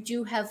then you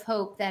do have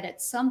hope that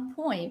at some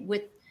point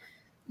with,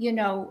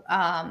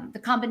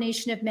 the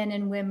combination of men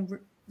and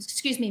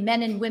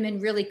women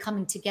really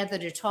coming together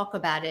to talk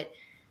about it,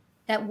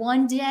 that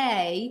one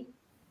day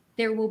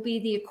there will be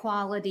the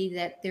equality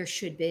that there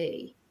should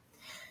be.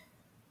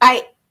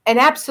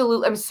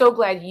 I'm so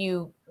glad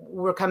you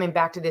were coming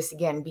back to this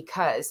again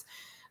because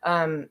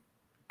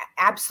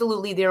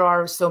absolutely there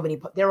are so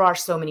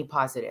many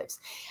positives.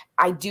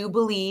 I do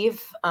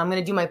believe, I'm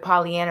going to do my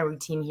Pollyanna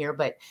routine here,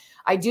 but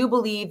I do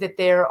believe that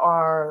there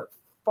are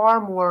far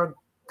more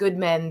good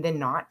men than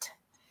not.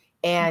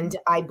 And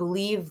I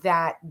believe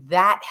that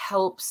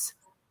helps.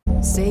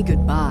 Say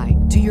goodbye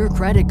to your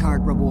credit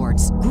card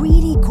rewards.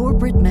 Greedy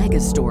corporate mega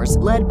stores,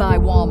 led by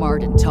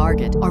Walmart and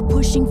Target, are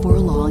pushing for a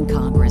law in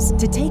Congress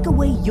to take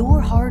away your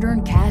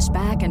hard-earned cash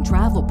back and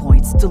travel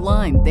points to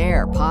line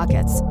their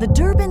pockets. The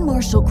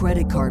Durbin-Marshall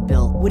credit card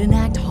bill would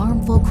enact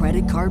harmful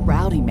credit card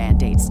routing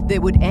mandates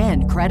that would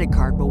end credit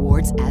card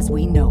rewards as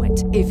we know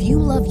it. If you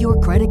love your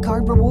credit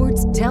card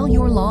rewards, tell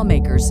your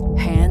lawmakers,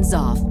 hands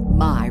off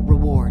my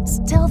rewards.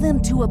 Tell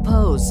them to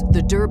oppose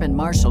the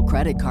Durbin-Marshall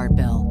credit card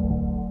bill.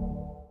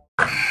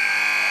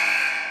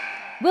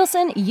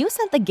 Wilson, you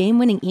sent the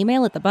game-winning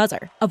email at the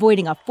buzzer,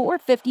 avoiding a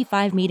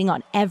 4:55 meeting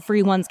on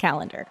everyone's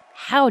calendar.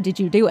 How did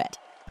you do it?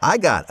 I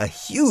got a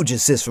huge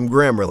assist from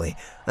Grammarly,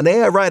 an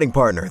AI writing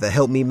partner that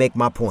helped me make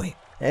my point.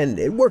 And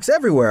it works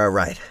everywhere I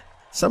write.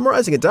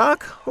 Summarizing a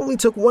doc only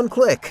took one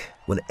click.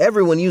 When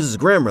everyone uses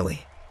Grammarly,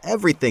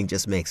 everything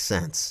just makes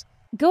sense.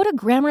 Go to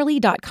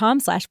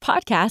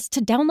Grammarly.com/podcast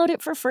to download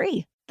it for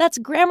free. That's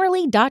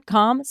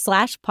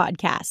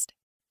Grammarly.com/podcast.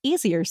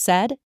 Easier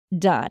said,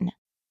 done.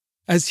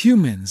 As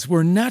humans,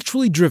 we're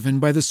naturally driven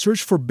by the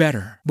search for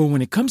better. But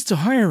when it comes to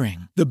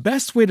hiring, the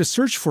best way to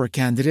search for a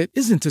candidate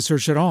isn't to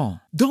search at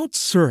all. Don't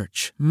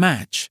search,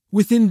 match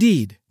with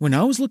Indeed. When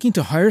I was looking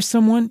to hire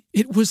someone,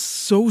 it was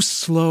so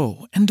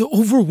slow and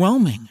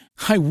overwhelming.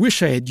 I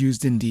wish I had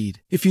used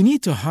Indeed. If you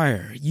need to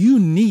hire, you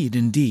need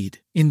Indeed.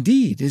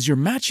 Indeed is your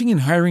matching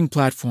and hiring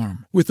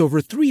platform with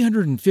over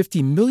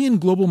 350 million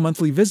global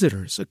monthly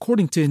visitors,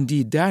 according to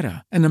Indeed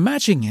data, and a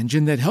matching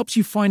engine that helps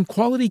you find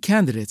quality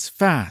candidates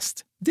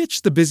fast.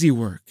 Ditch the busy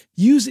work.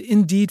 Use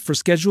Indeed for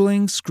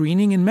scheduling,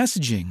 screening, and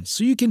messaging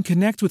so you can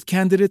connect with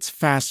candidates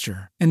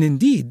faster. And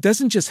Indeed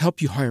doesn't just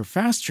help you hire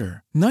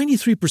faster.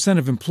 93%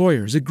 of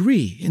employers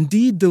agree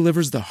Indeed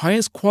delivers the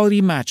highest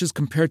quality matches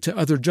compared to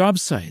other job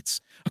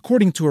sites,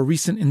 according to a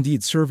recent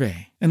Indeed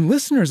survey. And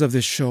listeners of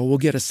this show will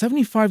get a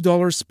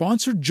 $75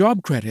 sponsored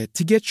job credit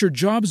to get your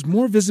jobs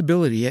more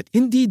visibility at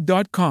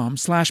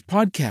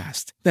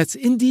Indeed.com/podcast. That's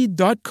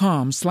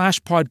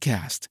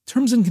Indeed.com/podcast.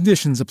 Terms and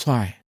conditions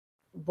apply.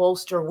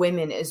 Bolster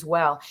women as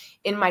well.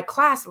 In my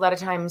class, a lot of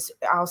times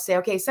I'll say,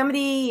 okay,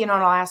 somebody, and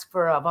I'll ask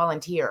for a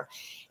volunteer.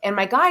 And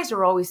my guys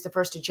are always the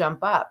first to jump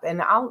up,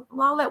 and I'll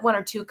let one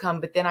or two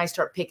come, but then I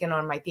start picking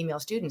on my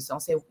female students. I'll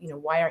say,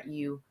 why aren't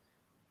you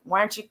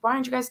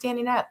guys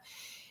standing up?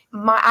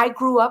 I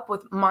grew up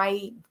with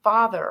my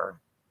father.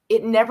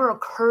 It never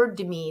occurred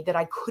to me that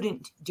I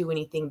couldn't do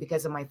anything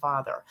because of my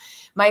father.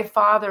 My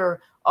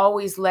father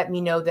always let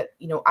me know that,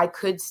 I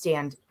could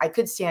stand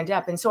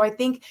up. And so I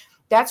think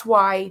that's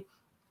why,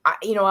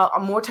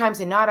 more times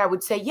than not, I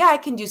would say, yeah, I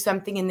can do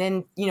something. And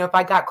then, if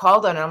I got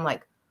called on it, I'm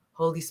like,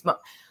 holy smoke.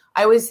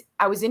 I was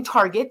in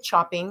Target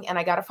shopping, and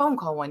I got a phone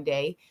call one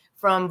day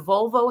from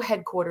Volvo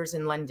headquarters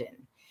in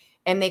London.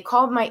 And they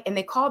called me and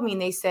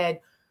they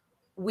said,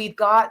 we've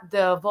got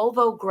the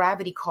Volvo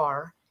Gravity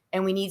car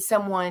and we need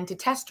someone to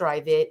test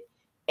drive it.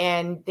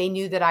 And they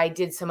knew that I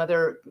did some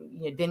other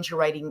adventure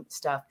riding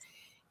stuff.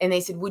 And they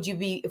said,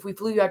 if we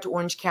flew you out to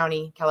Orange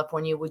County,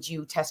 California, would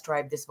you test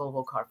drive this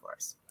Volvo car for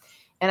us?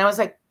 And I was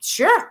like,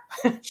 sure.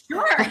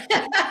 Sure.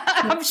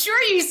 I'm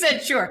sure you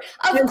said sure.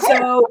 Of course.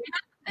 So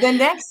the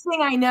next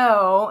thing I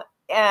know,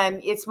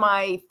 it's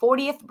my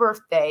 40th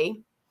birthday,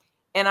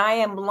 and I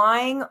am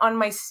lying on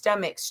my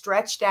stomach,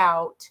 stretched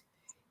out,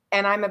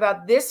 and I'm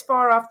about this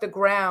far off the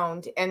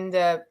ground, and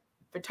the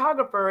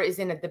photographer is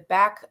in at the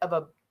back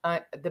of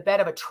the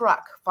bed of a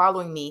truck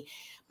following me.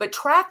 But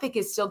traffic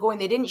is still going.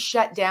 They didn't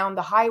shut down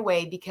the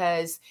highway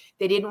because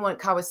they didn't want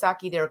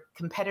Kawasaki, their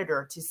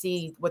competitor, to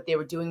see what they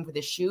were doing for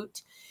the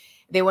shoot.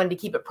 They wanted to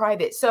keep it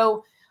private.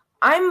 So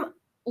I'm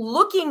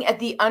looking at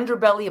the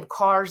underbelly of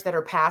cars that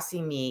are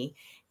passing me,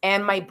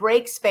 and my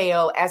brakes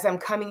fail as I'm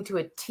coming to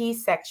a T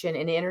section,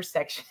 an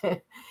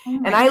intersection.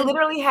 And I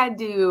literally had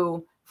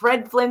to,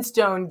 Fred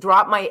Flintstone,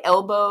 drop my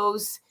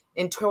elbows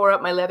and tore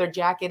up my leather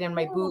jacket and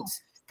my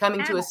boots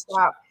coming to a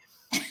stop.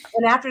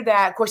 And after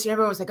that, of course,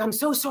 everyone was like, I'm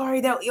so sorry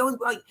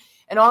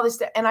and all this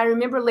stuff. And I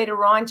remember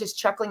later on just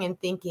chuckling and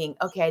thinking,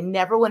 okay, I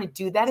never want to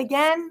do that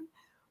again,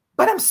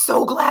 but I'm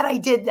so glad I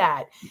did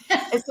that.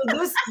 And so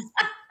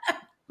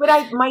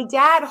my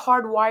dad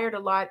hardwired a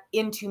lot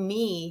into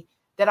me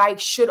that I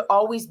should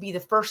always be the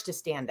first to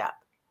stand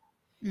up.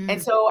 And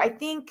so I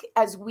think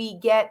as we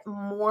get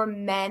more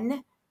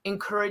men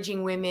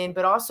encouraging women,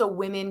 but also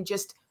women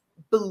just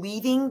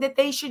believing that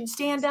they should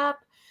stand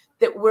up,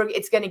 that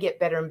it's going to get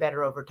better and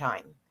better over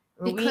time.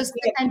 Because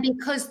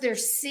they're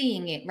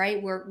seeing it, right?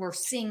 We're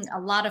seeing a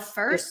lot of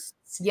firsts.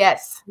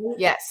 Yes.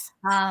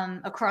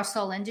 Across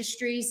all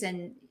industries.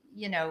 And,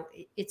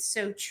 it's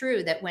so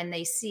true that when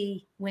they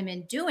see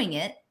women doing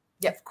it,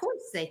 of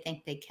course they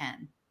think they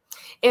can.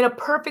 In a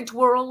perfect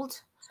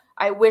world,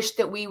 I wish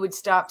that we would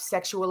stop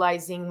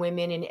sexualizing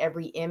women in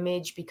every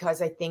image,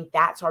 because I think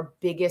that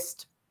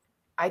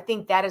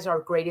is our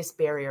greatest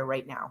barrier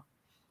right now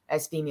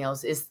as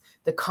females, is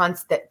the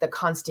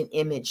constant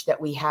image that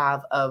we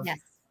have of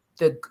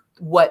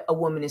what a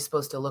woman is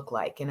supposed to look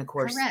like. And of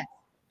course, correct.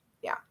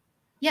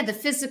 Yeah. The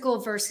physical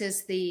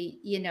versus the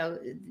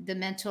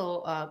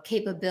mental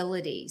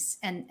capabilities.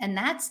 And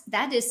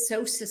that is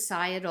so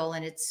societal,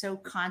 and it's so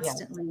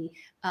constantly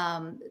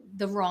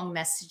the wrong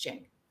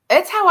messaging.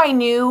 That's how I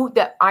knew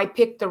that I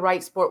picked the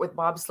right sport with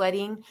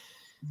bobsledding.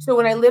 So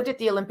when I lived at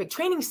the Olympic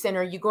Training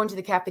Center, you go into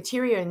the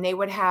cafeteria and they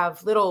would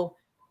have little,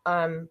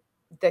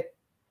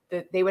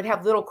 they would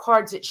have little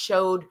cards that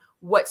showed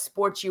what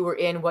sports you were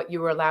in, what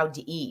you were allowed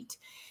to eat,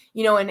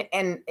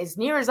 and as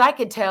near as I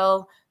could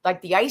tell, like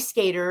the ice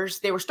skaters,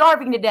 they were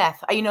starving to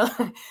death.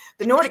 The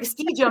Nordic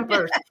ski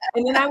jumpers.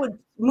 And then I would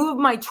move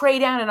my tray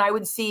down and I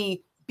would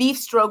see beef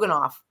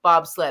stroganoff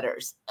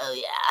bobsledders. Oh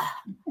yeah.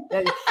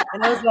 And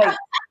I was like,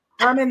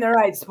 I'm in the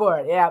right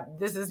sport. Yeah,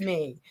 this is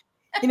me.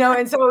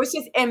 And so it was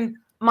just, and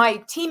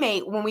my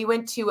teammate, when we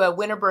went to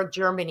Winterberg,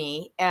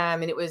 Germany,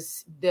 and it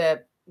was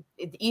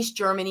East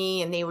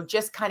Germany, and they were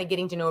just kind of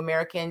getting to know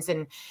Americans.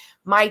 And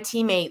my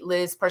teammate,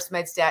 Liz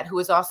Persmedstat, who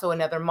is also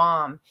another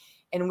mom,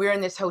 and we're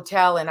in this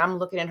hotel, and I'm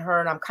looking at her,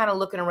 and I'm kind of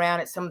looking around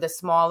at some of the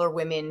smaller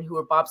women who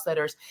are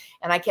bobsledders.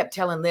 And I kept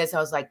telling Liz, I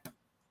was like,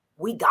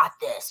 we got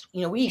this.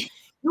 You know, you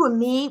and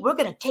me, we're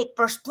going to take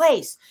first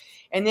place.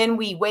 And then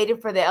we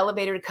waited for the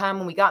elevator to come,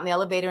 and we got in the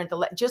elevator, and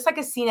just like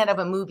a scene out of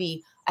a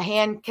movie, a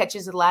hand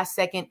catches at the last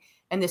second,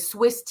 and the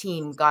Swiss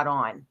team got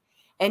on.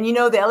 And, you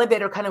know, the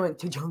elevator kind of went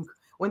to junk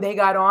when they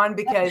got on,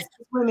 because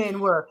women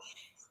were,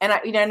 and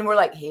and we're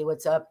like, hey,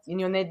 what's up? You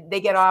know, and they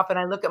get off, and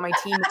I look at my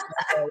team, and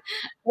I say,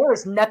 there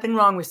is nothing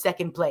wrong with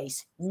second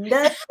place.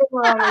 Nothing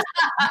wrong with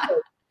second place.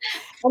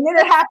 And then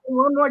it happened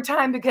one more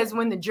time, because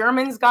when the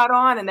Germans got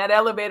on and that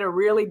elevator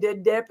really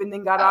did dip and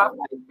then got off,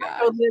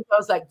 I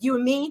was like, you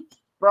and me,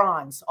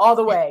 bronze all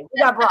the way.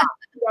 We got bronze.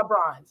 We got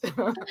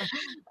bronze.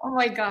 Oh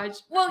my gosh.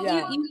 Well,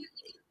 yeah.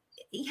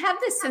 you have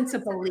this sense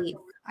of belief,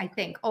 I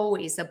think,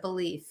 always a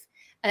belief,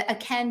 a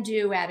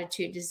can-do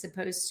attitude, as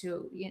opposed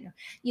to, you know,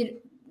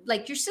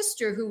 like your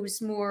sister, who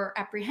was more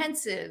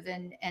apprehensive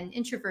and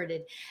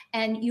introverted,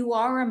 and you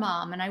are a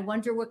mom. And I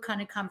wonder what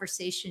kind of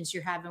conversations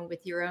you're having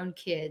with your own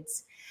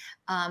kids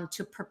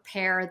to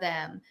prepare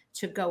them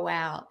to go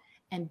out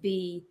and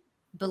be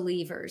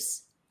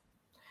believers.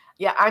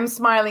 Yeah, I'm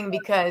smiling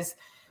because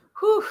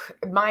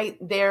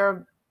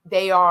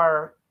they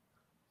are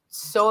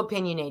so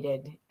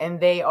opinionated, and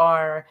they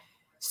are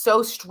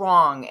so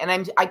strong.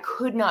 And I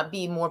could not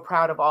be more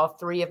proud of all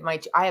three of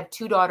I have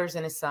 2 daughters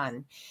and a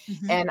son.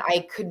 Mm-hmm. And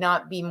I could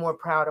not be more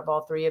proud of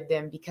all 3 of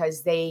them,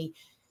 because they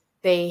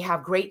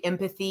have great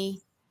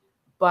empathy,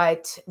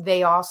 but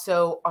they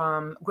also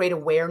great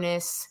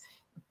awareness,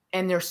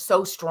 and they're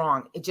so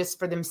strong just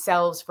for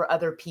themselves, for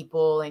other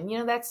people. And, you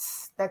know,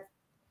 that's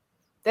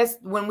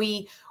when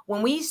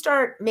we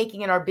start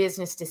making it our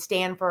business to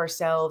stand for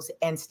ourselves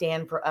and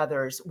stand for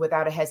others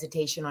without a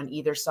hesitation on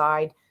either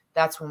side.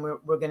 That's when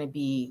we're going to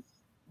be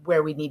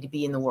where we need to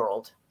be in the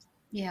world.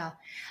 Yeah.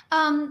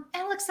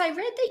 Alex, I read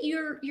that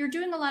you're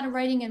doing a lot of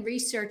writing and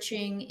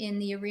researching in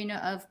the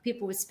arena of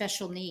people with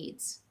special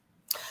needs.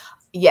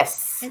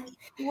 Yes.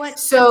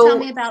 Tell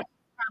me about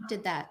what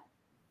prompted that.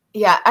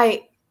 Yeah.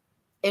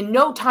 In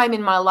no time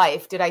in my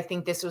life did I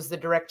think this was the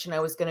direction I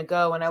was going to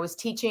go. And I was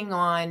teaching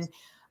on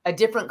a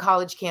different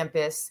college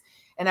campus,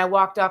 and I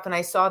walked off, and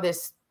I saw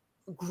this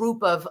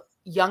group of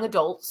young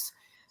adults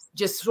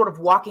just sort of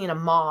walking in a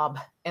mob.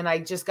 And I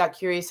just got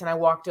curious, and I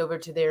walked over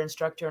to their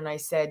instructor, and I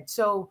said,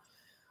 so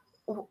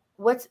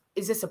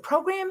is this a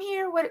program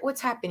here?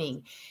 What's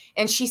happening?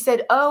 And she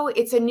said, oh,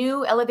 it's a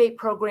new Elevate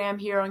program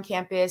here on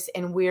campus,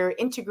 and we're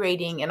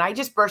integrating. And I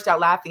just burst out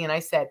laughing, and I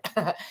said,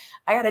 I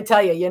got to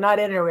tell you, you're not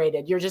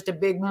integrated. You're just a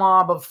big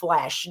mob of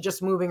flesh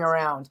just moving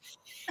around.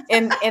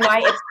 And and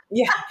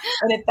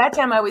at that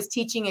time I was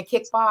teaching a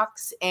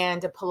kickbox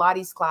and a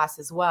Pilates class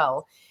as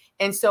well.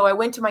 And so I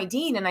went to my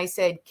dean, and I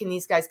said, can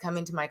these guys come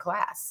into my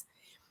class?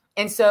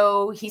 And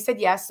so he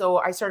said yes. So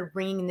I started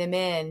bringing them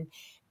in,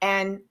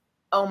 and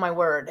oh my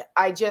word,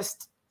 I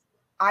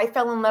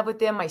fell in love with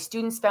them. My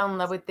students fell in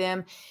love with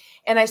them.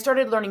 And I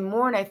started learning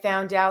more, and I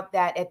found out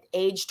that at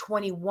age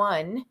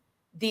 21,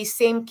 these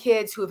same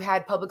kids who have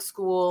had public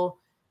school,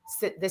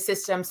 the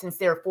system since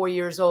they're 4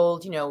 years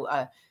old, you know,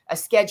 a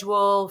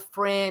schedule,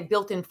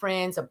 built-in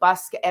friends, a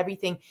bus,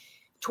 everything,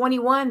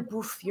 21,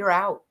 poof, you're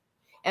out.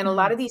 And a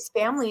lot of these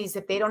families,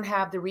 if they don't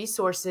have the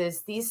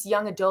resources, these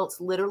young adults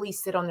literally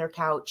sit on their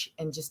couch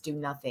and just do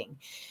nothing.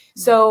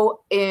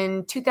 So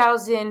in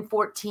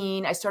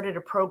 2014, I started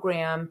a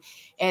program.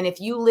 And if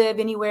you live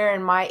anywhere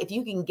if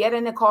you can get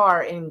in a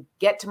car and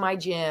get to my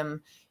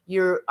gym,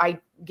 I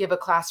give a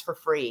class for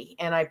free,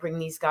 and I bring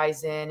these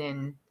guys in,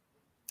 and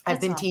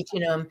I've been teaching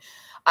them.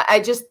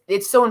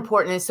 It's so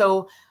important. And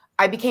so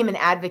I became an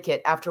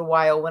advocate after a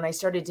while, when I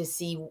started to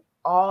see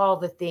all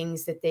the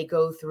things that they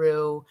go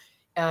through.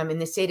 In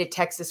the state of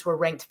Texas, we're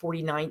ranked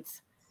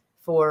 49th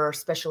for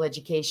special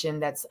education.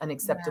 That's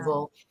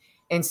unacceptable. Wow.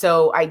 And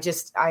so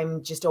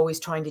I'm just always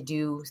trying to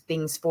do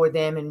things for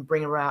them and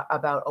bring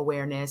about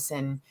awareness.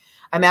 And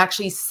I'm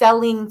actually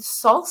selling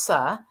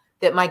salsa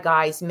that my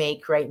guys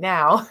make right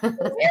now.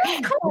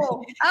 Very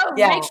cool. Oh,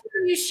 yeah. Make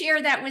sure you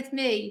share that with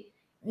me.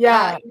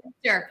 Yeah,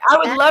 sure. I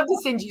would love to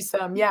send you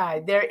some. Yeah,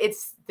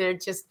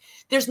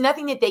 there's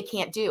nothing that they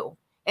can't do.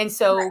 And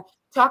so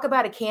talk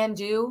about a can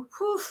do.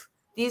 Whew,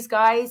 these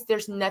guys,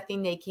 there's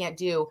nothing they can't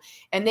do.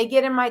 And they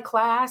get in my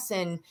class,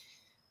 and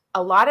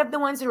a lot of the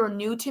ones that are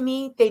new to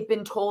me, they've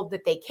been told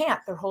that they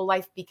can't their whole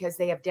life because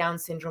they have Down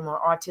syndrome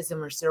or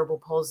autism or cerebral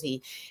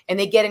palsy. And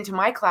they get into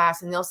my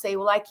class, and they'll say,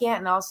 well, I can't.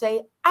 And I'll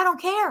say, I don't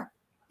care.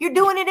 You're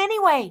doing it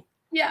anyway.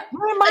 Yeah.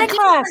 You're in my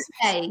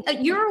class.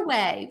 Your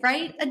way,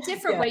 right? A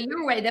different way,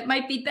 your way that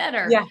might be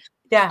better. Yeah.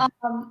 Yeah.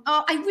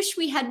 I wish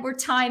we had more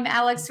time,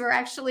 Alex. We're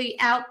actually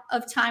out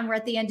of time. We're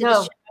at the end of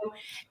the show.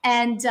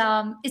 And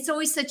it's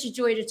always such a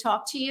joy to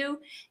talk to you.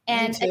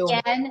 And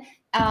again,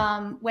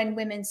 when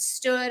Women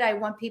Stood, I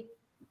want people,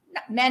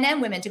 men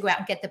and women, to go out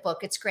and get the book.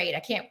 It's great. I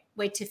can't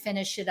wait to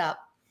finish it up.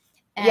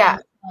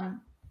 And,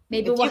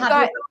 maybe we'll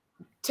have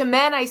to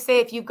men, I say,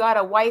 if you've got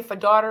a wife, a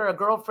daughter, a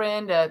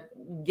girlfriend,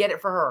 get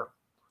it for her.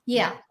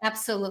 Yeah,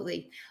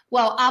 absolutely.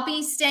 Well, I'll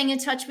be staying in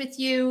touch with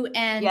you.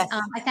 And Yes,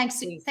 I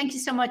thank you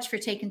so much for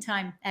taking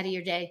time out of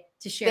your day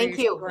to share Thank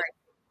your you. story.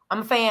 I'm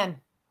a fan.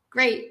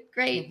 Great.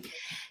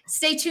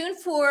 Stay tuned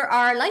for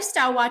our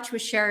Lifestyle Watch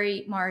with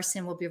Sherry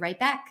Morrison. We'll be right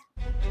back.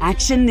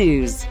 Action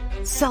News,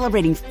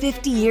 celebrating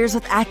 50 years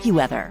with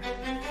AccuWeather.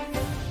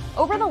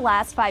 Over the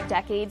last 5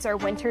 decades, our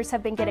winters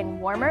have been getting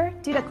warmer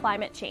due to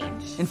climate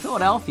change. In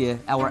Philadelphia,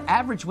 our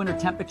average winter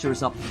temperature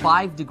is up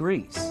 5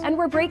 degrees. And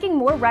we're breaking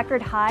more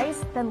record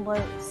highs than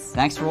lows.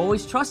 Thanks for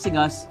always trusting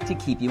us to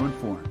keep you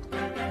informed.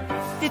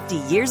 50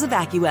 Years of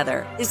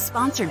AccuWeather is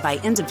sponsored by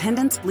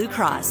Independence Blue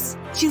Cross.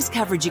 Choose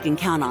coverage you can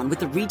count on with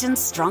the region's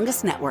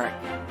strongest network.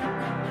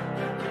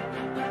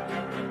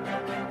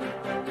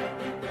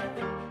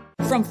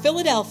 From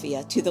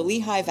Philadelphia to the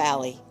Lehigh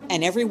Valley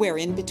and everywhere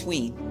in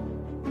between.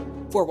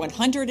 For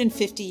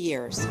 150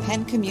 years,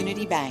 Penn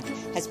Community Bank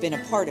has been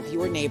a part of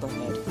your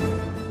neighborhood.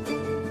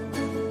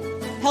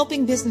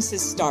 Helping businesses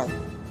start,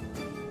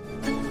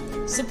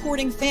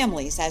 supporting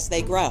families as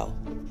they grow,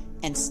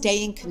 and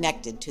staying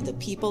connected to the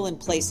people and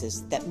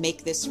places that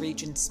make this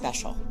region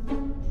special.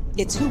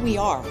 It's who we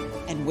are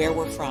and where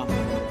we're from.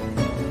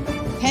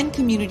 Penn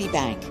Community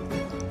Bank.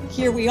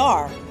 Here we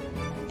are,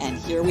 and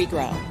here we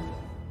grow.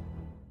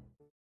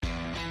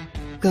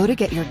 Go to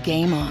get your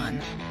game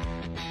on.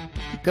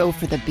 Go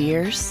for the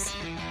beers.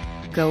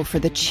 Go for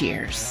the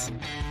cheers.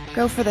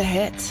 Go for the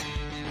hit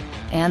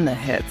and the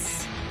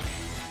hits.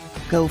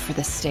 Go for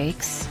the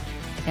stakes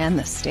and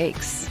the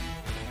stakes.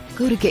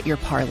 Go to get your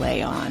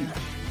parlay on.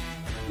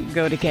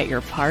 Go to get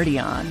your party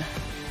on.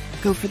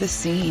 Go for the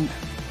scene.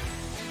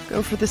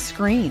 Go for the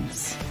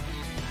screens.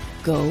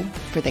 Go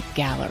for the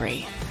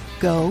gallery.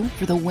 Go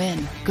for the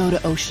win. Go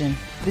to Ocean.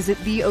 Visit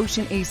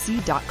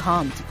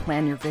theoceanac.com to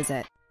plan your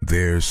visit.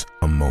 There's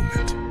a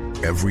moment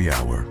every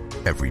hour,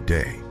 every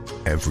day,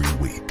 every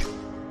week.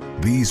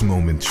 These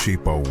moments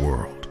shape our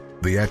world.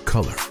 They add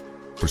color,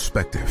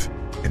 perspective,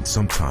 and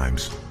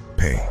sometimes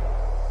pain.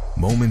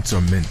 Moments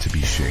are meant to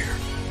be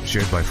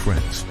shared by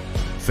friends,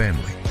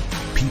 family,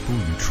 people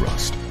you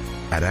trust.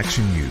 At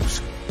Action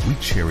News, we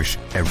cherish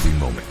every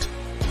moment,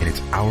 and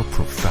it's our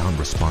profound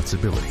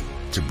responsibility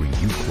to bring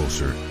you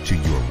closer to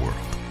your world.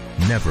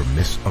 Never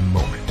miss a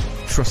moment.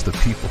 Trust the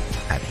people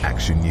at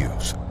Action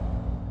News.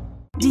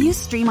 Do you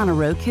stream on a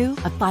Roku,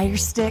 a Fire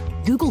Stick,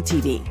 Google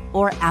TV,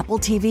 or Apple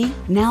TV?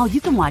 Now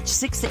you can watch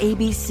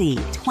 6ABC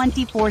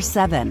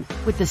 24/7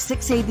 with the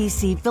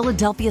 6ABC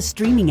Philadelphia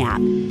streaming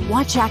app.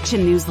 Watch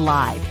Action News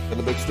live. And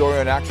the big story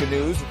on Action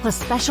News. Plus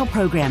special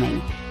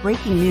programming,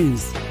 breaking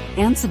news,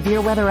 and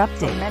severe weather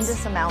updates.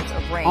 Tremendous amounts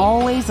of rain.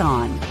 Always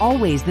on.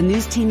 Always the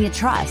news team you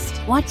trust.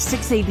 Watch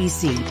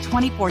 6ABC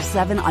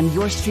 24/7 on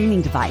your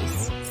streaming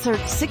device.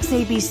 Search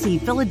 6ABC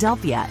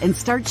Philadelphia and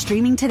start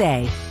streaming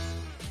today.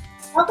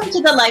 Welcome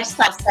to the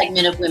lifestyle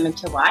segment of Women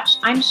to Watch.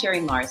 I'm Sherry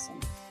Morrison.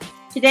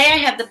 Today I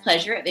have the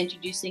pleasure of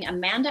introducing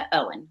Amanda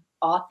Owen,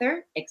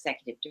 author,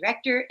 executive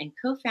director, and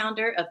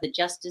co-founder of the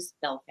Justice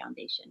Bell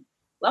Foundation.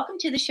 Welcome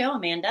to the show,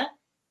 Amanda.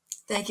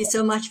 Thank you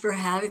so much for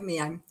having me.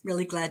 I'm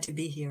really glad to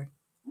be here.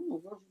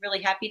 Oh, we're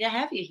really happy to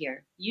have you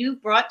here. You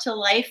brought to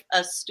life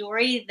a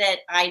story that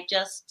I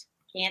just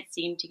can't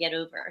seem to get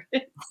over.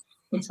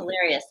 It's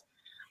hilarious.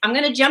 I'm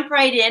going to jump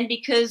right in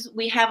because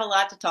we have a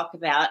lot to talk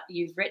about.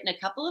 You've written a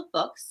couple of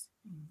books.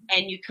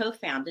 And you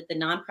co-founded the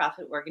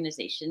nonprofit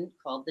organization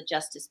called the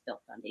Justice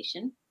Bell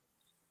Foundation.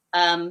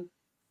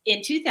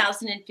 In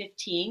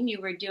 2015,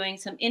 you were doing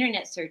some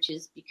internet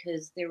searches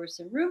because there were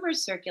some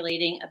rumors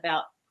circulating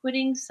about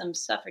putting some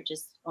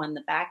suffragists on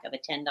the back of a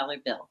 $10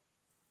 bill.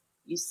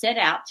 You set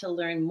out to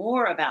learn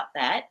more about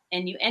that,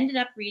 and you ended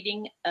up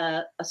reading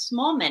a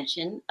small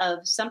mention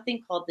of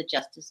something called the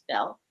Justice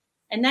Bell,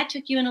 and that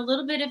took you in a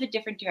little bit of a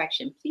different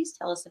direction. Please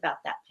tell us about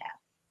that path.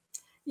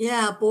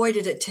 Yeah, boy,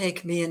 did it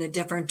take me in a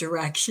different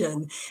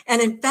direction.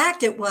 And in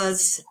fact, it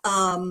was,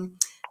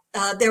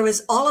 there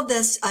was all of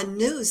this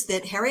news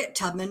that Harriet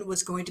Tubman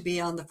was going to be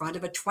on the front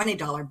of a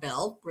 $20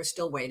 bill. We're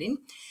still waiting.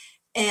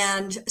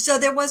 And so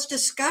there was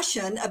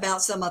discussion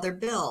about some other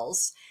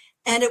bills.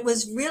 And it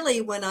was really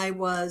when I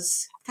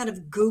was kind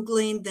of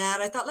Googling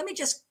that, I thought, let me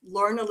just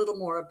learn a little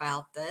more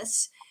about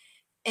this.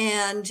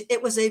 And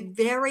it was a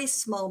very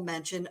small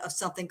mention of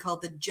something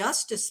called the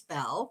Justice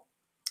Bell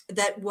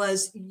that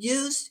was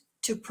used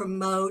to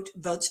promote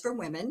votes for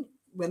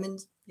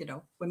women's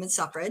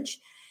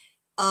suffrage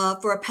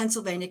for a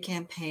Pennsylvania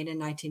campaign in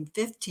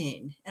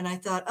 1915. And I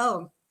thought,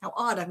 oh, how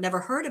odd. I've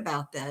never heard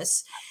about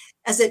this.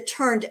 As it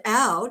turned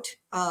out,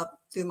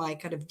 through my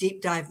kind of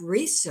deep dive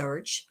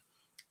research,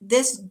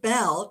 this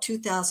bell,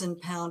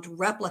 2,000-pound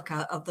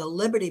replica of the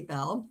Liberty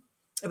Bell,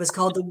 it was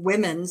called the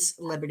Women's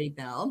Liberty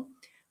Bell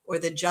or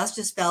the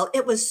Justice Bell.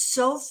 It was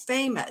so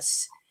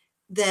famous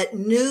that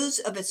news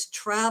of its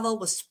travel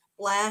was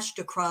splashed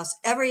across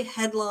every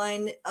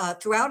headline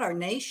throughout our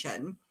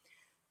nation.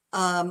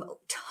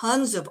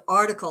 Tons of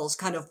articles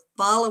kind of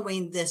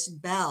following this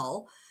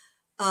bell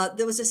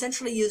that was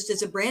essentially used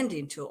as a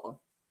branding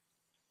tool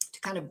to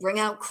kind of bring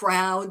out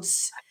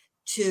crowds,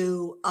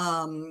 to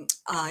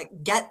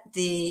get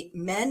the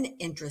men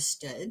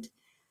interested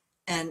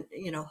and,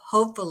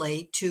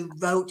 hopefully to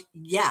vote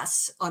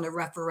yes on a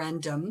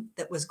referendum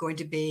that was going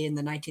to be in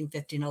the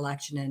 1915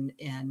 election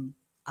in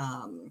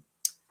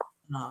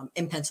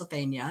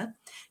Pennsylvania,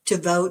 to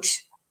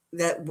vote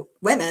that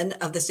women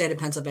of the state of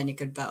Pennsylvania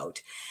could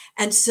vote.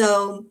 And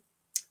so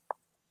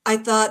I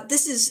thought,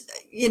 this is,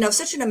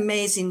 such an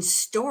amazing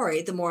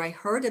story the more I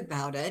heard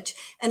about it.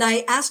 And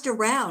I asked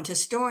around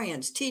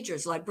historians,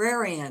 teachers,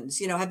 librarians,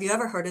 have you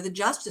ever heard of the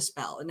Justice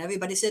Bell? And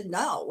everybody said,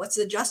 no, what's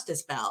the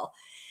Justice Bell?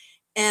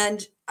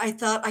 And I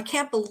thought, I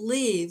can't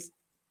believe,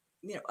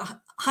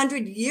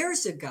 100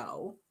 years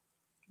ago,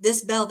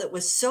 this bell that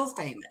was so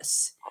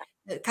famous,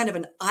 kind of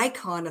an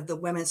icon of the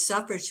women's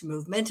suffrage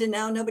movement, and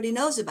now nobody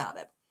knows about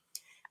it.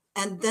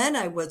 And then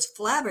I was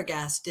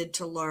flabbergasted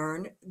to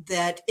learn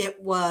that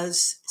it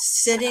was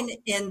sitting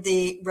in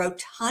the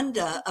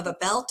rotunda of a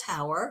bell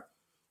tower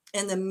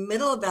in the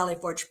middle of Valley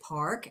Forge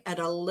Park at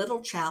a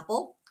little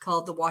chapel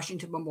called the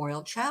Washington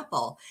Memorial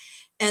Chapel.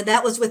 And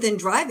that was within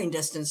driving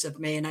distance of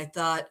me. And I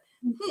thought,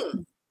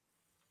 well,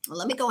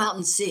 let me go out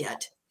and see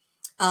it.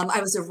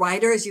 I was a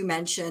writer, as you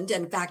mentioned.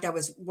 And in fact, I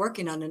was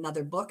working on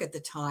another book at the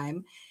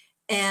time.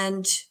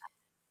 And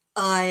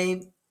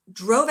I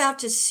drove out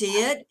to see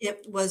it.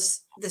 It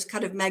was this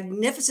kind of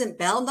magnificent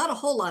bell, not a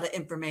whole lot of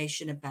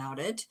information about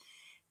it.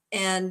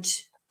 And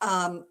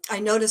I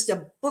noticed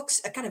a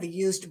kind of a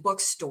used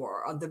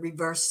bookstore on the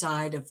reverse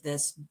side of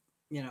this,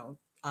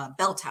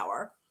 bell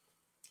tower.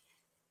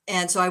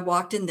 And so I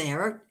walked in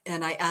there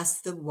and I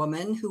asked the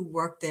woman who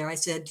worked there, I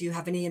said, do you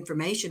have any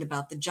information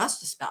about the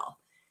Justice Bell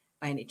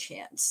by any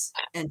chance?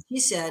 And she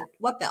said,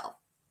 what bell?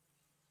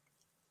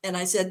 And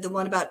I said, the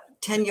one about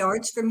 10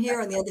 yards from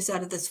here on the other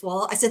side of this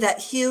wall. I said, that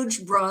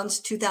huge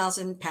bronze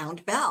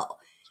 2,000-pound bell.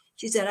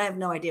 She said, I have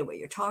no idea what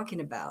you're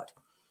talking about.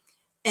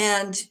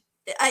 And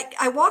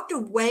I walked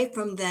away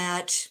from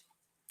that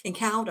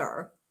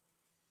encounter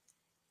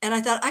and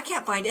I thought, I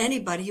can't find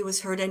anybody who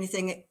has heard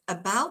anything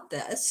about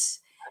this.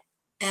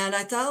 And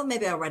I thought,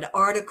 maybe I'll write an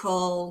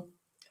article.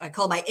 I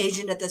called my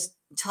agent at this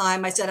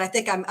time. I said, I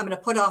think I'm going to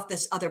put off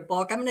this other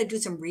book. I'm going to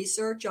do some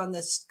research on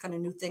this kind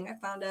of new thing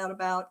I found out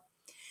about.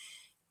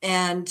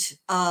 And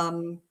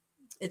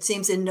it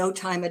seems in no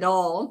time at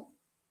all,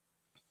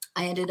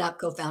 I ended up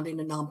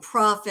co-founding a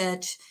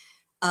nonprofit.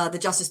 The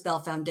Justice Bell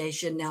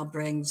Foundation now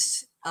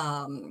brings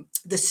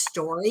the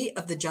story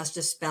of the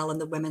Justice Bell and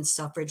the women's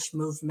suffrage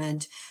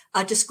movement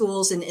to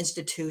schools and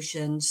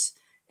institutions.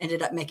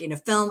 Ended up making a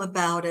film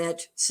about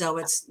it. So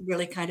it's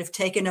really kind of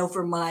taken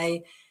over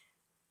my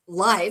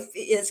life.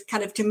 It's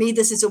kind of, to me,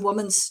 this is a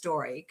woman's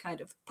story, kind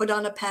of put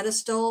on a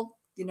pedestal,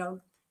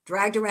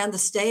 dragged around the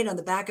state on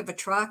the back of a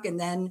truck, and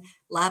then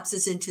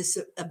lapses into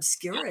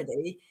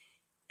obscurity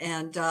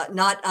and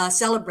not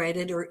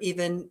celebrated or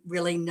even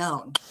really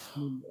known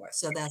anymore.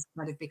 So that's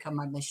kind of become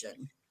my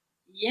mission.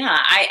 Yeah,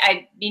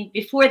 I mean,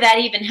 before that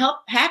even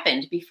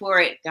happened, before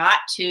it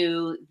got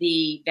to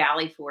the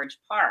Valley Forge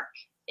Park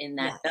in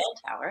that bell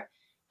tower,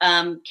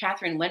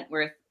 Catherine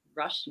Wentworth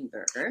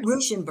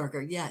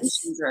Ruschenberger, yes.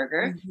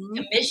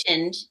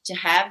 Commissioned to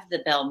have the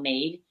bell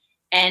made.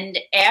 And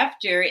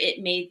after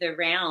it made the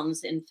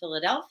rounds in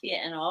Philadelphia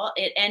and all,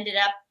 it ended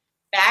up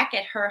back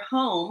at her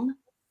home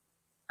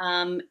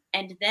and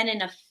then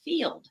in a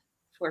field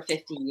for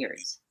 50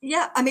 years.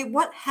 Yeah. I mean,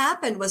 what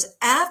happened was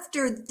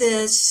after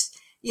this,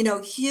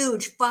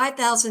 huge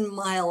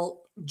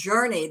 5,000-mile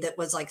journey that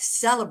was like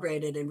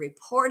celebrated and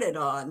reported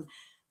on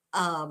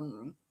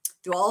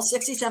through all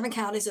 67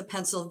 counties of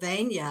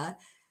Pennsylvania,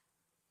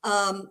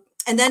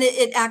 and then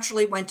it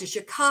actually went to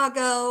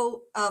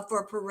Chicago for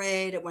a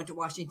parade. It went to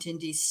Washington,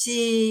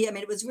 D.C. I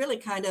mean, it was really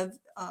kind of,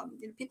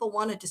 people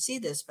wanted to see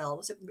this bell. It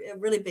was a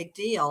really big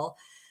deal.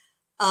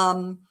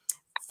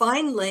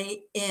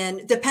 Finally,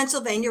 in the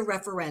Pennsylvania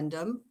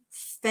referendum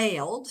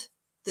failed.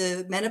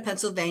 The men of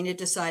Pennsylvania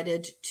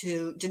decided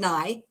to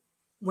deny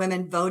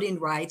women voting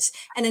rights.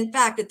 And in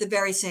fact, at the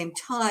very same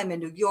time in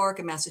New York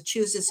and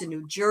Massachusetts and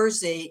New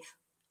Jersey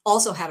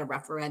also had a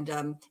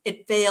referendum.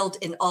 It failed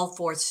in all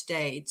 4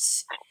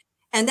 states.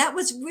 And that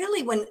was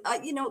really when,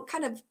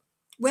 kind of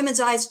women's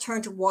eyes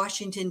turned to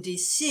Washington,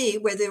 D.C.,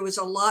 where there was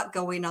a lot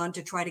going on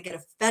to try to get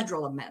a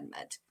federal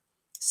amendment.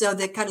 So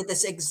that kind of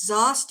this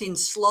exhausting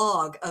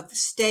slog of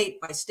state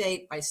by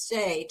state by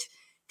state,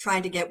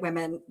 trying to get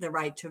women the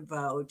right to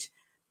vote.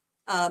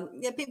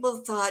 People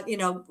thought,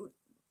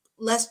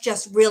 let's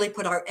just really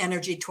put our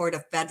energy toward a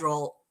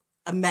federal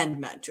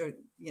amendment, or,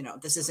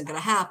 this isn't going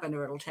to happen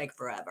or it'll take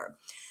forever.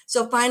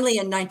 So finally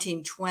in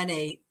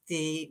 1920,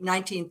 the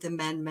 19th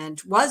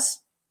Amendment was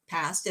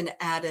passed and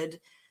added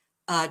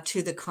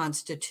to the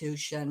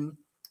Constitution.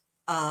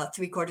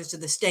 3/4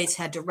 of the states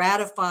had to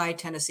ratify.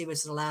 Tennessee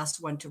was the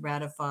last one to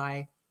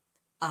ratify,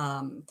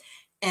 and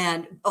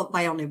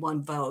by only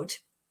one vote.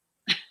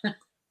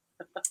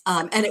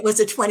 And it was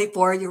a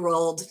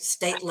 24-year-old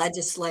state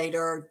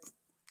legislator,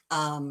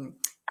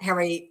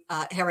 Harry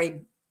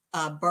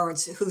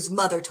Burns, whose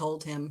mother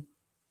told him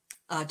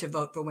to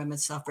vote for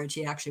women's suffrage.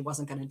 He actually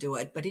wasn't going to do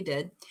it, but he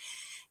did.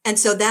 And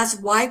so that's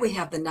why we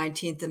have the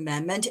 19th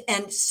Amendment.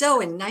 And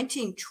so in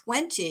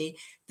 1920,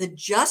 the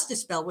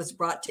Justice Bell was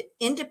brought to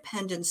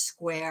Independence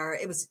Square.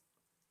 It was,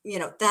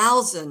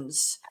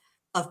 thousands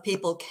of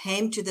people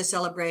came to the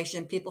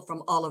celebration, people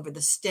from all over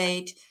the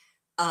state.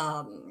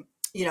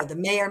 The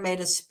mayor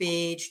made a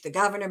speech, the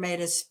governor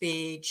made a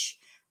speech.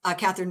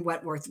 Catherine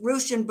Wentworth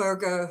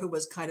Ruschenberger, who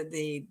was kind of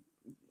the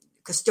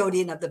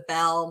custodian of the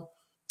bell,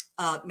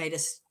 made a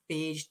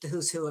speech, the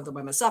who's who of the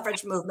women's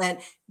suffrage movement.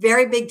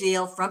 Very big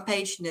deal, front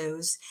page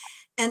news.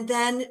 And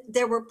then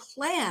there were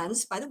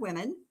plans by the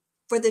women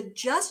for the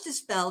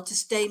Justice Bell to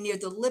stay near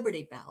the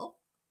Liberty Bell.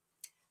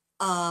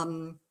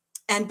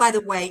 And by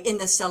the way, in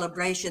the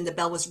celebration, the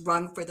bell was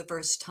rung for the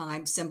first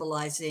time,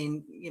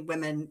 symbolizing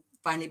women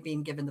finally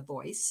being given the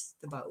voice,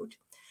 the vote.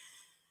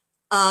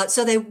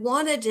 So they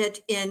wanted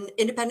it in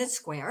Independence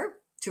Square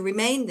to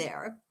remain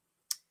there.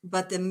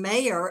 But the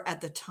mayor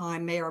at the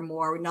time, Mayor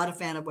Moore, not a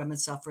fan of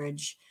women's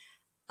suffrage,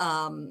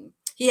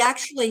 he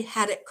actually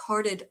had it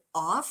carted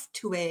off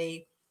to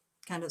a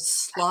kind of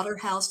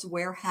slaughterhouse,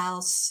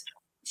 warehouse,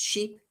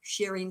 sheep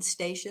shearing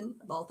station,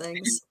 of all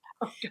things,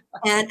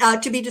 and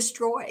to be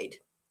destroyed.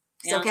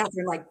 So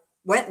Catherine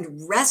went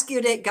and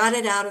rescued it, got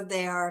it out of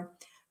there.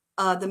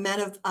 The men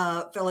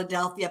of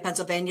Philadelphia,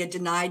 Pennsylvania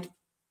denied,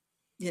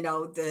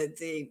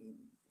 the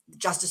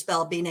Justice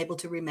Bell being able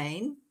to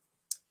remain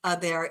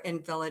there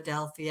in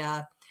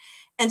Philadelphia.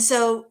 And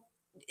so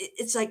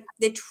it's like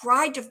they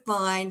tried to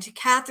find,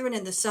 Catherine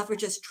and the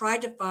suffragists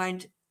tried to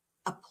find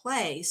a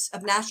place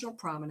of national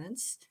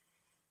prominence,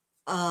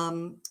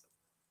 someone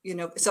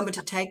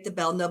to take the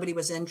bell. Nobody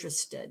was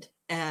interested.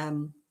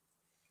 And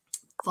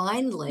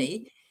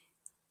finally,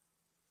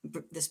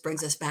 this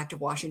brings us back to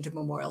Washington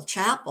Memorial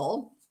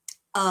Chapel.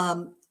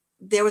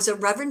 There was a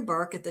Reverend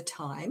Burke at the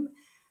time,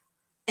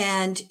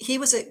 and he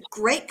was a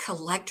great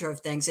collector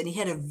of things, and he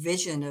had a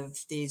vision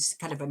of these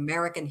kind of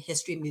American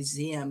history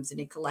museums, and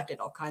he collected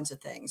all kinds of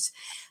things.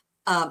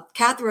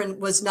 Catherine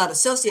was not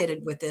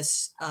associated with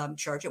this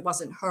church. It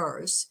wasn't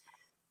hers.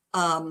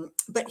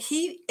 But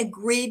he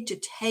agreed to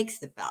take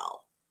the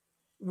bell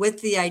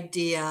with the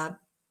idea,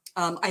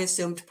 I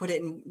assume, to put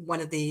it in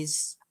one of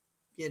these,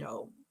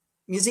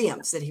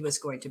 museums that he was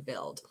going to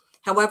build.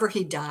 However,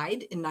 he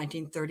died in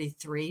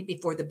 1933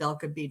 before the bell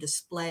could be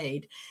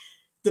displayed.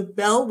 The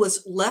bell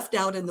was left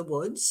out in the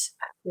woods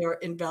there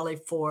in Valley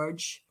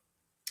Forge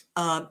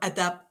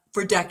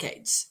for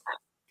decades.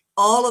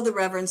 All of the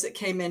reverends that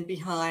came in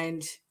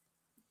behind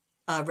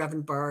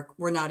Reverend Burke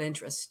were not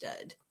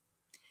interested.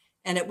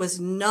 And it was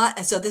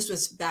not, so this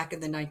was back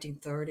in the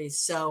 1930s.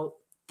 So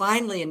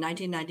finally in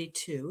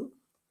 1992,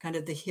 kind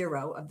of the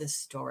hero of this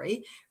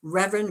story,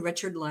 Reverend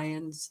Richard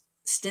Lyons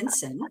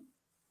Stinson,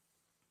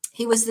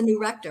 he was the new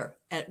rector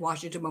at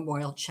Washington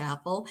Memorial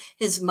Chapel.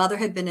 His mother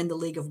had been in the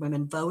League of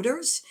Women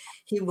Voters.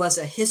 He was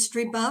a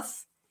history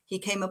buff. He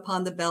came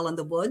upon the bell in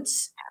the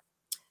woods,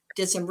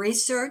 did some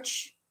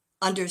research,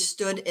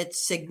 understood its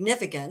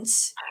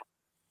significance,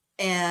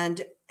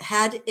 and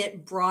had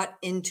it brought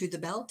into the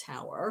bell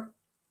tower.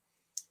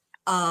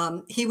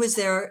 He was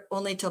there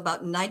only till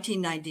about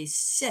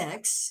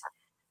 1996.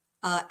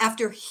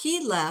 After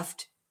he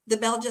left, the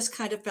bell just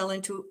kind of fell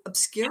into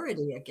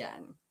obscurity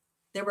again.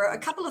 There were a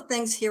couple of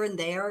things here and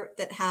there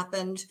that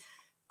happened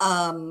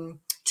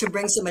to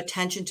bring some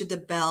attention to the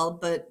bell,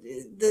 but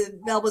the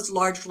bell was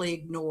largely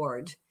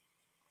ignored.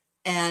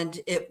 And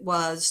it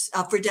was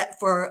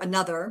for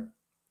another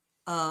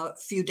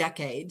few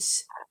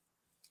decades.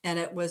 And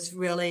it was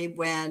really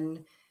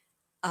when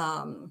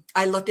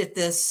I looked at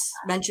this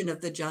mention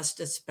of the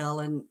Justice Bell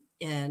in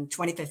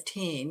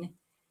 2015,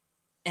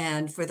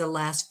 and for the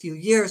last few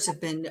years have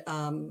been,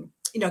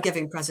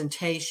 giving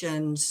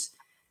presentations,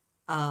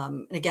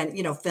 and again,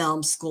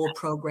 films, school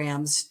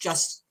programs,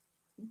 just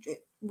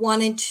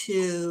wanting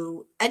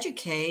to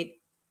educate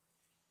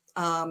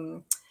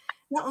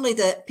not only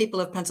the people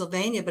of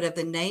Pennsylvania, but of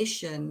the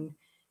nation,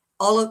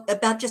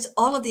 about just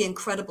all of the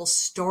incredible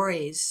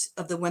stories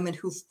of the women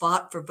who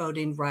fought for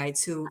voting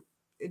rights, who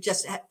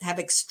just have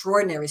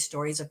extraordinary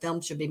stories. A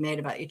film should be made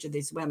about each of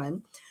these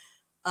women.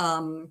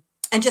 And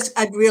just,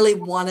 I really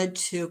wanted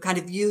to kind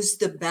of use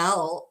the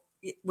bell,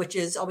 which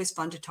is always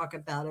fun to talk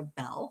about a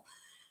bell,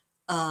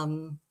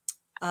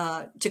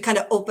 to kind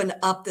of open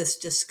up this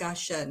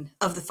discussion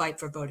of the fight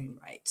for voting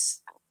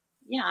rights.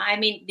 Yeah, I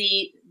mean,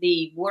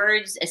 the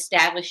words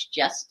 "established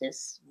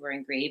justice" were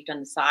engraved on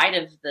the side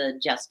of the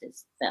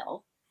Justice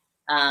Bell.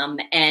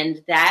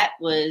 And that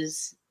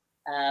was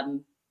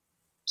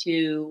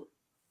to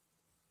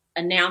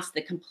announce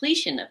the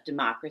completion of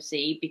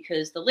democracy,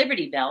 because the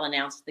Liberty Bell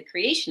announced the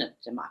creation of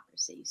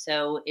democracy.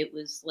 So it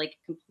was like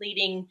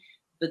completing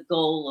the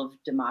goal of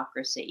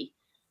democracy.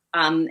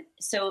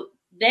 So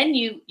then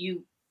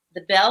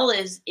the bell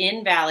is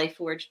in Valley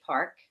Forge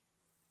Park,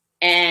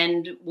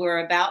 and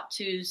we're about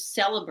to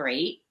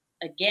celebrate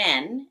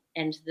again,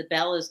 and the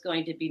bell is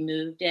going to be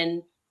moved,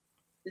 and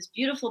this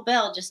beautiful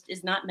bell just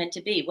is not meant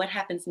to be. What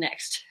happens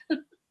next?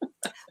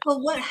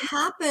 Well, what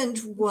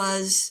happened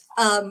was,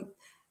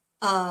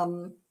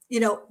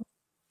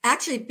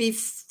 actually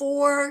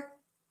before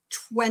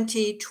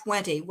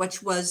 2020,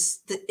 which was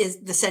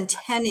the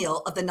centennial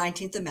of the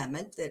 19th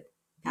Amendment that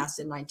passed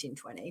in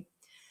 1920,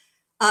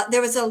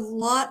 there was a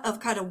lot of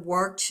kind of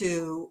work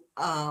to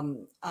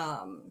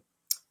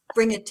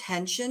bring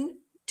attention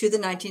to the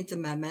 19th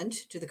Amendment,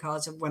 to the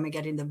cause of women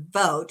getting the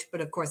vote.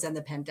 But of course, then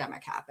the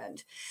pandemic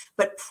happened.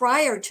 But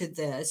prior to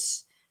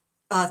this,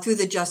 through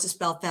the Justice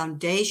Bell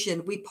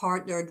Foundation, we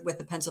partnered with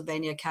the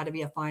Pennsylvania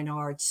Academy of Fine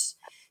Arts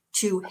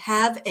to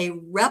have a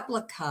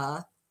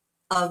replica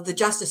of the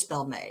Justice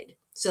Bell made.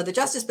 So the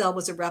Justice Bell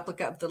was a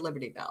replica of the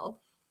Liberty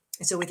Bell.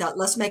 And so we thought,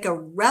 let's make a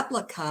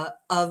replica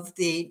of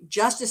the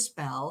Justice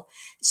Bell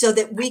so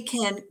that we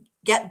can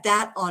get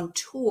that on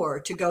tour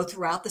to go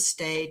throughout the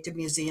state to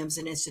museums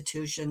and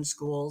institutions,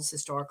 schools,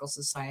 historical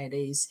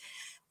societies,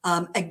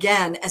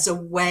 again, as a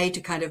way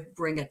to kind of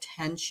bring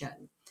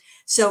attention.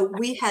 So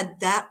we had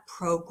that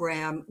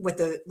program with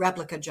the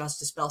replica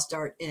Justice Bell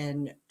start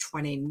in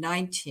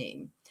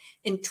 2019.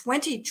 In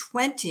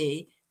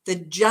 2020, the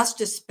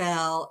Justice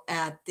Bell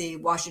at the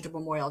Washington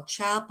Memorial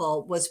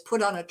Chapel was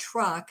put on a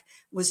truck,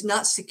 was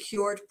not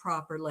secured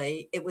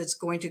properly. It was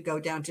going to go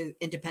down to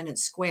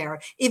Independence Square,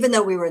 even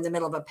though we were in the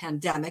middle of a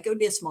pandemic. It would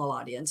be a small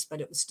audience,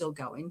 but it was still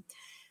going.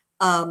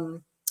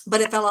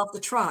 But it fell off the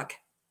truck,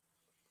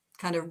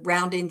 kind of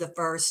rounding the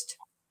first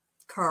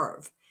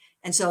curve.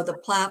 And so the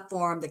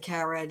platform, the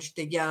carriage,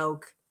 the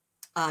yoke,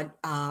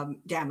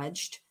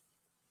 damaged,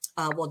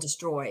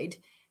 destroyed.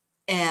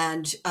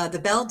 And the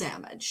bell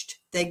damaged.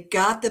 They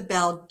got the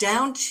bell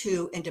down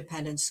to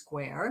Independence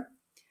Square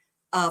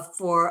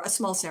for a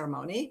small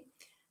ceremony.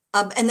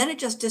 And then it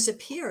just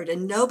disappeared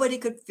and nobody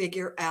could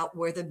figure out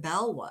where the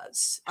bell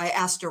was. I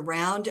asked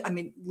around. I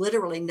mean,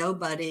 literally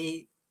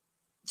nobody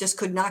just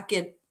could not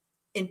get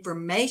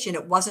information.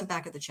 It wasn't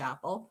back at the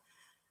chapel.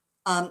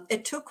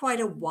 It took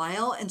quite a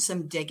while and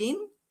some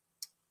digging,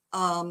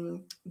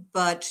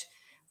 but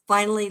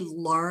finally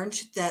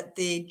learned that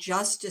the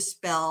Justice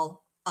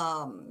Bell,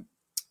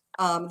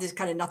 there's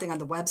kind of nothing on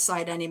the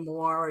website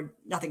anymore,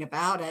 nothing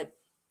about it.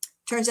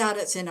 Turns out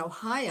it's in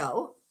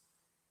Ohio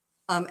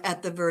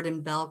at the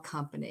Verdon Bell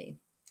Company.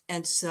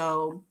 And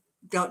so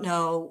don't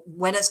know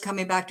when it's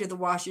coming back to the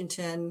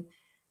Washington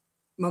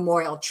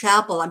Memorial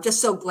Chapel. I'm just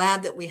so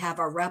glad that we have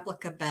our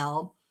replica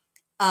bell,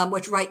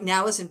 which right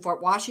now is in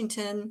Fort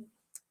Washington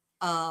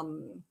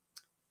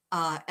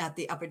at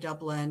the Upper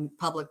Dublin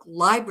Public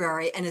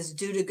Library and is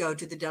due to go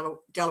to the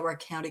Delaware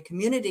County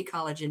Community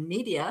College in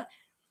Media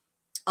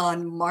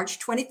on March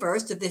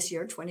 21st of this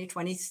year,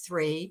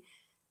 2023,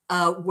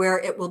 where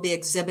it will be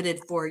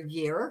exhibited for a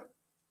year.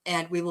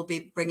 And we will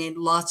be bringing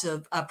lots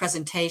of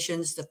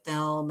presentations, the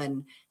film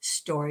and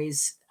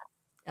stories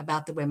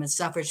about the women's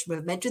suffrage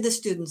movement to the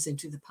students and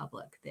to the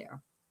public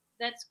there.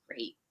 That's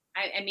great.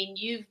 I mean,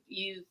 you've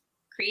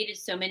created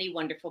so many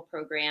wonderful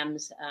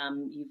programs.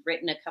 You've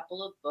written a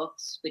couple of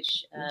books,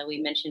 which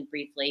we mentioned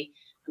briefly.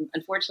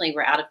 Unfortunately,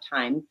 we're out of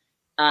time.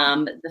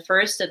 The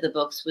first of the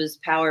books was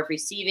Power of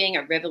Receiving,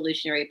 a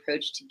revolutionary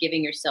approach to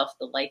giving yourself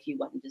the life you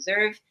want and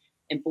deserve,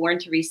 and Born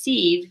to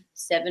Receive,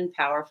 7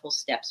 powerful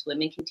steps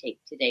women can take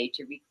today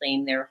to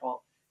reclaim their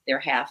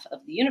half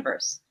of the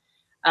universe.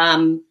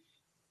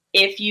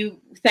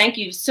 Thank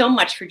you so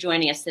much for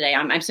joining us today.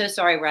 I'm so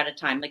sorry we're out of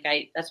time.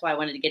 That's why I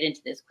wanted to get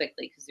into this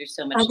quickly because there's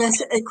so much.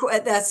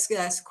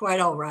 That's quite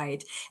all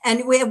right.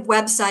 And we have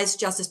websites,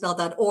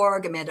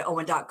 justicebell.org,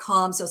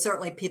 amandaowen.com. So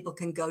certainly people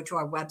can go to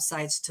our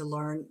websites to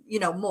learn,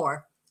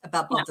 more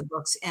about both the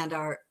books and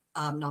our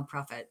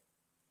nonprofit.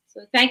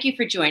 So thank you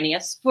for joining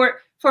us.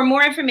 For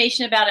more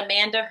information about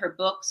Amanda, her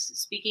books,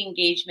 speaking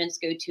engagements,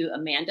 go to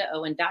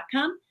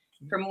amandaowen.com.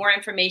 For more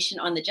information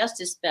on the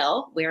Justice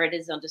Bell, where it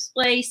is on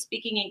display,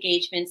 speaking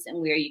engagements, and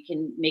where you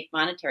can make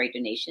monetary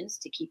donations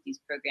to keep these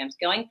programs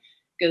going,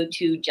 go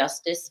to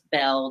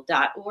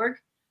justicebell.org.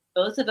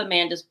 Both of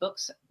Amanda's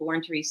books,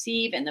 Born to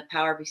Receive and The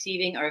Power of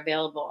Receiving, are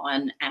available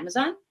on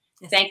Amazon.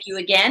 Yes. Thank you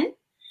again.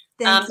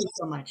 Thank you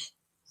so much.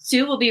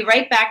 Sue will be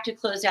right back to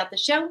close out the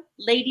show.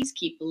 Ladies,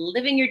 keep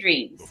living your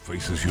dreams. The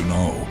faces you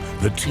know,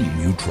 the team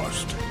you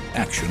trust.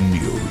 Action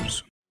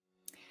News.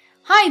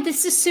 Hi,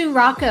 this is Sue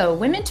Rocco.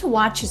 Women to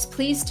Watch is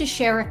pleased to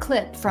share a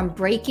clip from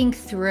Breaking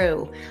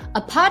Through,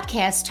 a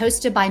podcast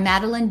hosted by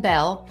Madeline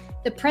Bell,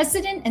 the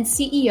president and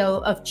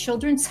CEO of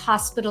Children's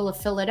Hospital of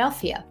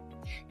Philadelphia.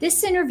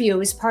 This interview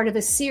is part of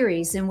a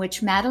series in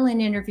which Madeline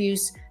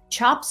interviews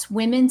CHOP's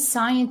women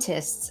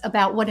scientists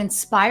about what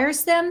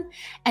inspires them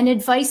and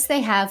advice they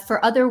have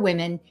for other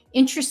women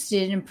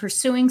interested in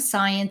pursuing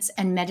science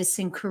and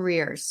medicine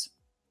careers.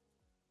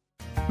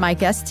 My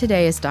guest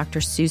today is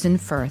Dr. Susan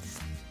Firth.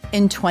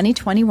 In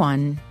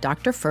 2021,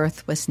 Dr.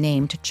 Firth was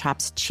named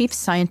CHOP's Chief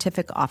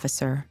Scientific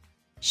Officer.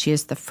 She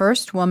is the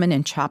first woman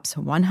in CHOP's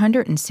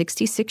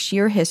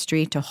 166-year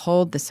history to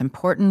hold this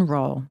important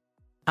role.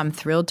 I'm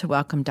thrilled to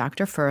welcome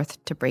Dr.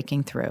 Firth to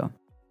Breaking Through.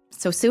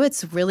 So, Sue,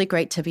 it's really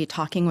great to be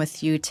talking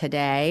with you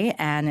today,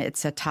 and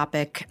it's a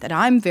topic that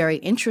I'm very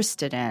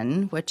interested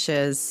in, which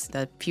is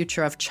the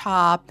future of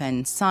CHOP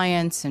and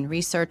science and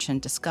research and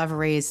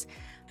discoveries.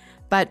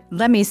 But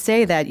let me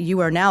say that you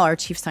are now our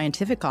chief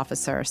scientific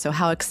officer. So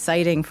how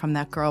exciting from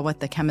that girl with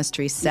the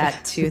chemistry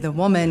set to the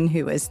woman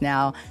who is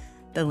now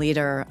the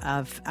leader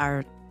of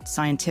our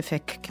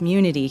scientific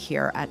community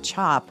here at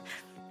CHOP.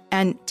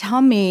 And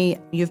tell me,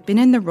 you've been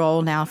in the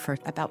role now for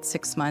about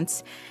 6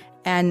 months,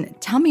 and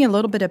tell me a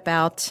little bit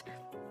about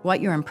what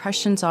your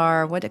impressions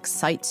are, what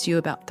excites you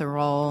about the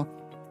role,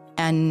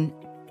 and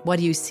what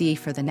do you see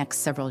for the next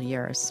several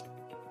years?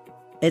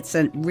 It's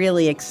a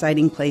really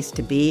exciting place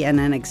to be and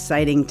an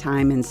exciting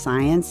time in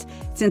science.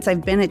 Since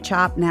I've been at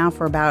CHOP now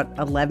for about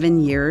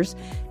 11 years,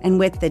 and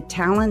with the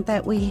talent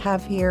that we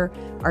have here,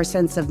 our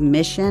sense of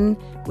mission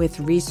with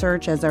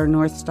research as our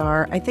North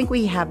Star, I think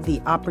we have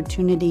the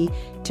opportunity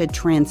to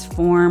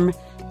transform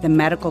the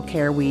medical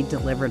care we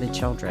deliver to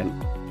children.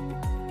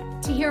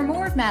 To hear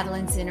more of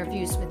Madeline's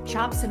interviews with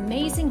CHOP's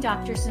amazing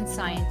doctors and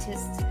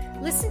scientists,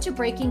 listen to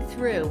Breaking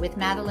Through with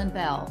Madeline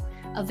Bell,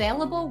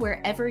 available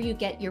wherever you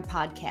get your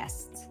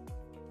podcasts.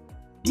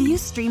 Do you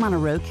stream on a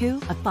Roku,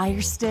 a Fire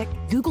Stick,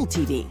 Google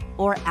TV,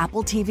 or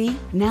Apple TV?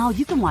 Now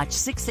you can watch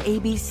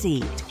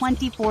 6ABC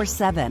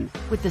 24/7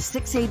 with the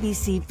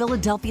 6ABC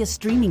Philadelphia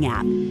streaming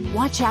app.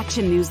 Watch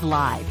Action News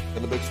live.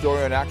 And the big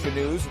story on Action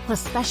News. Plus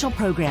special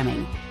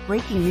programming,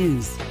 breaking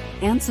news,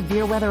 and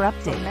severe weather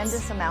updates.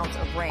 Tremendous amounts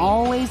of rain.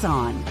 Always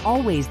on.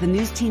 Always the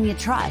news team you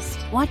trust.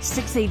 Watch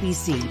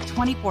 6ABC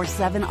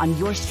 24/7 on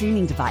your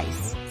streaming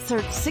device.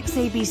 Search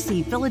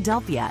 6ABC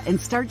Philadelphia and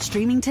start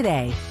streaming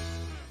today.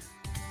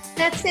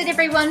 That's it,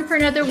 everyone, for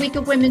another week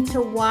of Women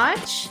to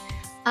Watch.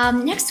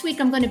 Next week,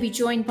 I'm going to be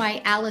joined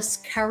by Alice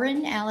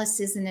Curran. Alice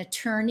is an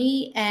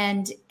attorney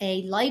and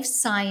a life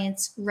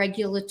science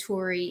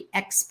regulatory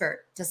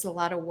expert, does a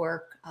lot of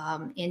work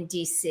in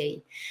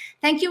DC.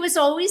 Thank you, as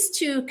always,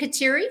 to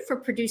Kateri for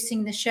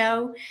producing the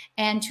show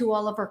and to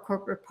all of our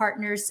corporate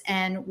partners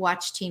and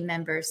Watch team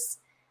members.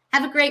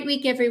 Have a great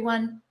week,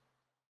 everyone.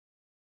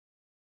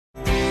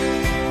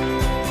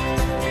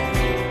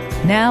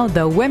 Now,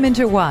 the Women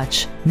to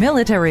Watch,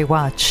 Military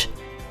Watch.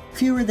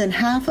 Fewer than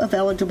half of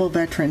eligible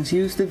veterans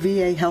use the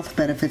VA health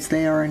benefits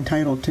they are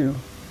entitled to.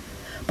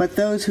 But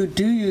those who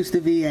do use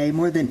the VA,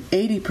 more than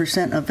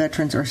 80% of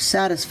veterans are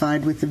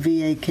satisfied with the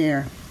VA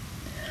care.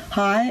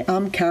 Hi,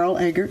 I'm Carol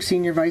Eggert,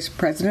 Senior Vice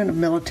President of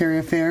Military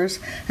Affairs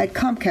at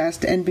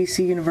Comcast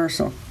NBC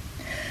Universal.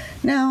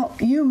 Now,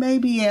 you may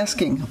be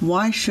asking,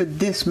 why should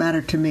this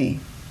matter to me?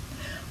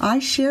 I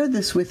share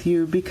this with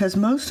you because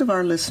most of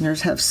our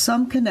listeners have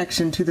some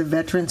connection to the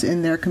veterans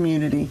in their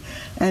community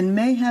and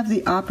may have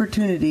the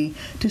opportunity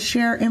to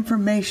share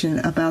information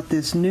about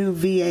this new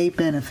VA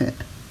benefit.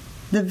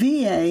 The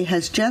VA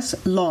has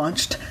just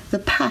launched the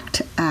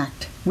PACT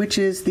Act, which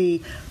is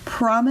the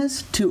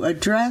Promise to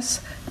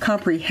Address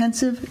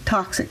Comprehensive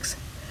Toxics,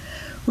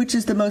 which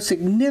is the most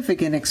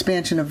significant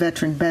expansion of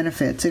veteran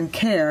benefits and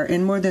care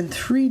in more than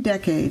 3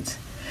 decades.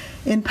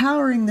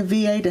 Empowering the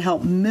VA to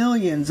help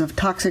millions of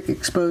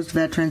toxic-exposed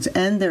veterans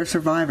and their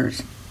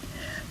survivors.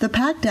 The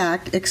PACT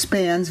Act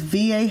expands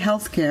VA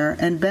health care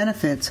and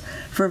benefits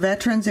for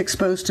veterans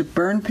exposed to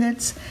burn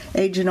pits,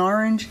 Agent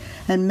Orange,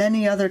 and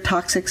many other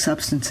toxic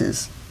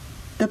substances.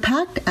 The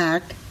PACT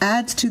Act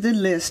adds to the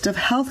list of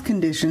health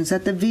conditions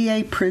that the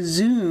VA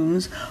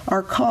presumes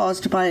are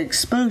caused by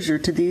exposure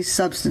to these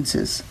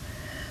substances.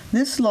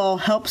 This law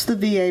helps the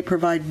VA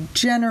provide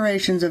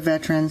generations of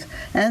veterans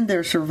and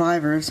their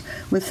survivors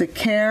with the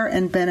care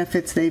and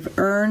benefits they've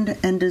earned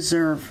and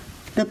deserve.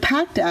 The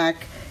PACT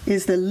Act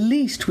is the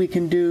least we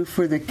can do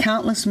for the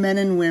countless men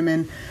and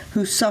women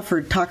who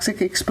suffered toxic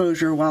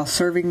exposure while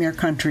serving their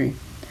country,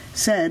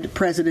 said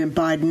President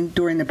Biden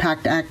during the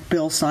PACT Act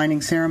bill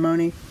signing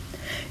ceremony.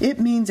 It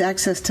means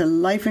access to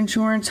life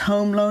insurance,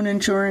 home loan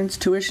insurance,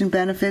 tuition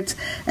benefits,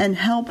 and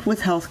help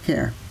with health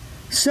care.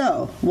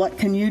 So, what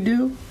can you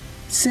do?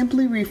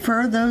 Simply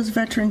refer those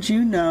veterans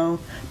you know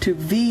to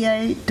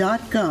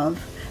va.gov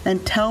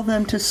and tell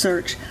them to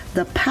search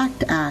the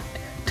PACT Act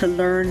to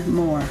learn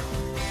more.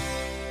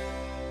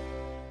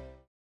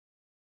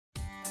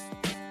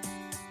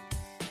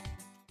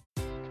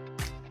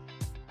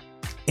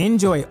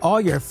 Enjoy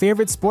all your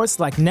favorite sports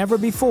like never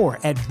before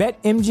at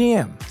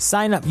BetMGM.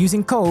 Sign up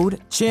using code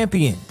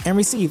CHAMPION and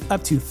receive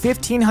up to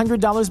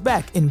 $1,500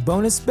 back in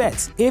bonus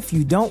bets if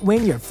you don't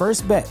win your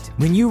first bet.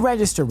 When you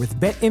register with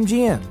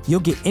BetMGM, you'll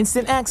get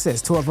instant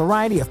access to a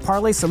variety of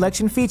parlay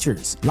selection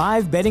features,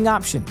 live betting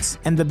options,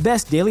 and the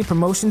best daily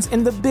promotions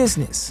in the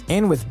business.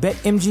 And with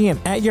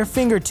BetMGM at your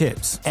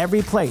fingertips,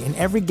 every play and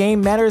every game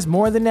matters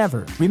more than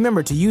ever.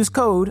 Remember to use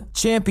code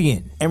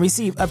CHAMPION and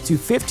receive up to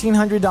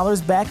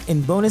 $1,500 back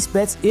in bonus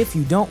bets if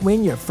you don't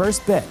win your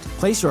first bet.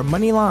 Place your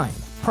money line,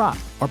 prop,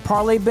 or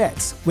parlay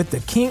bets with the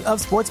king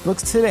of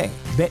sportsbooks today.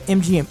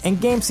 BetMGM and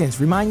GameSense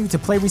remind you to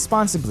play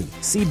responsibly.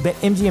 See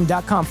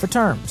BetMGM.com for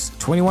terms.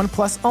 21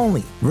 plus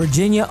only.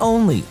 Virginia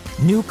only.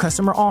 New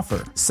customer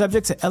offer.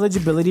 Subject to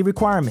eligibility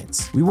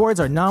requirements. Rewards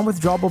are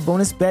non-withdrawable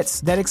bonus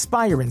bets that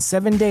expire in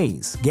 7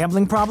 days.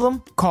 Gambling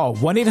problem? Call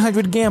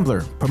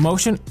 1-800-GAMBLER.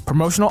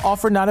 Promotional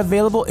offer not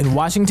available in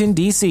Washington,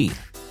 D.C.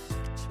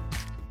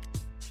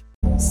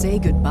 say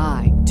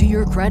goodbye to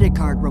your credit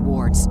card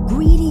rewards.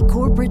 Greedy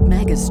corporate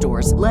mega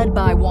stores, led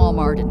by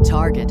Walmart and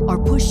Target, are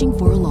pushing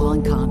for a law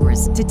in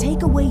Congress to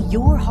take away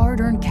your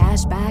hard-earned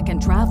cash back and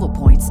travel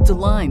points to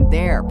line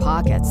their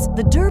pockets.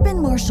 The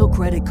Durbin-Marshall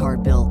credit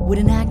card bill would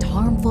enact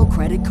harmful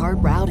credit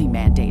card routing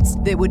mandates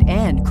that would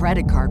end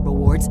credit card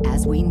rewards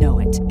as we know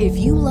it. If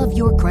you love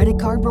your credit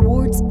card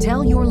rewards,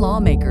 tell your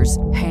lawmakers,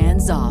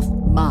 hands off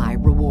my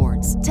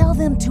rewards. Tell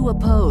them to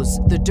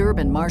oppose the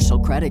Durbin-Marshall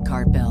credit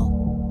card bill.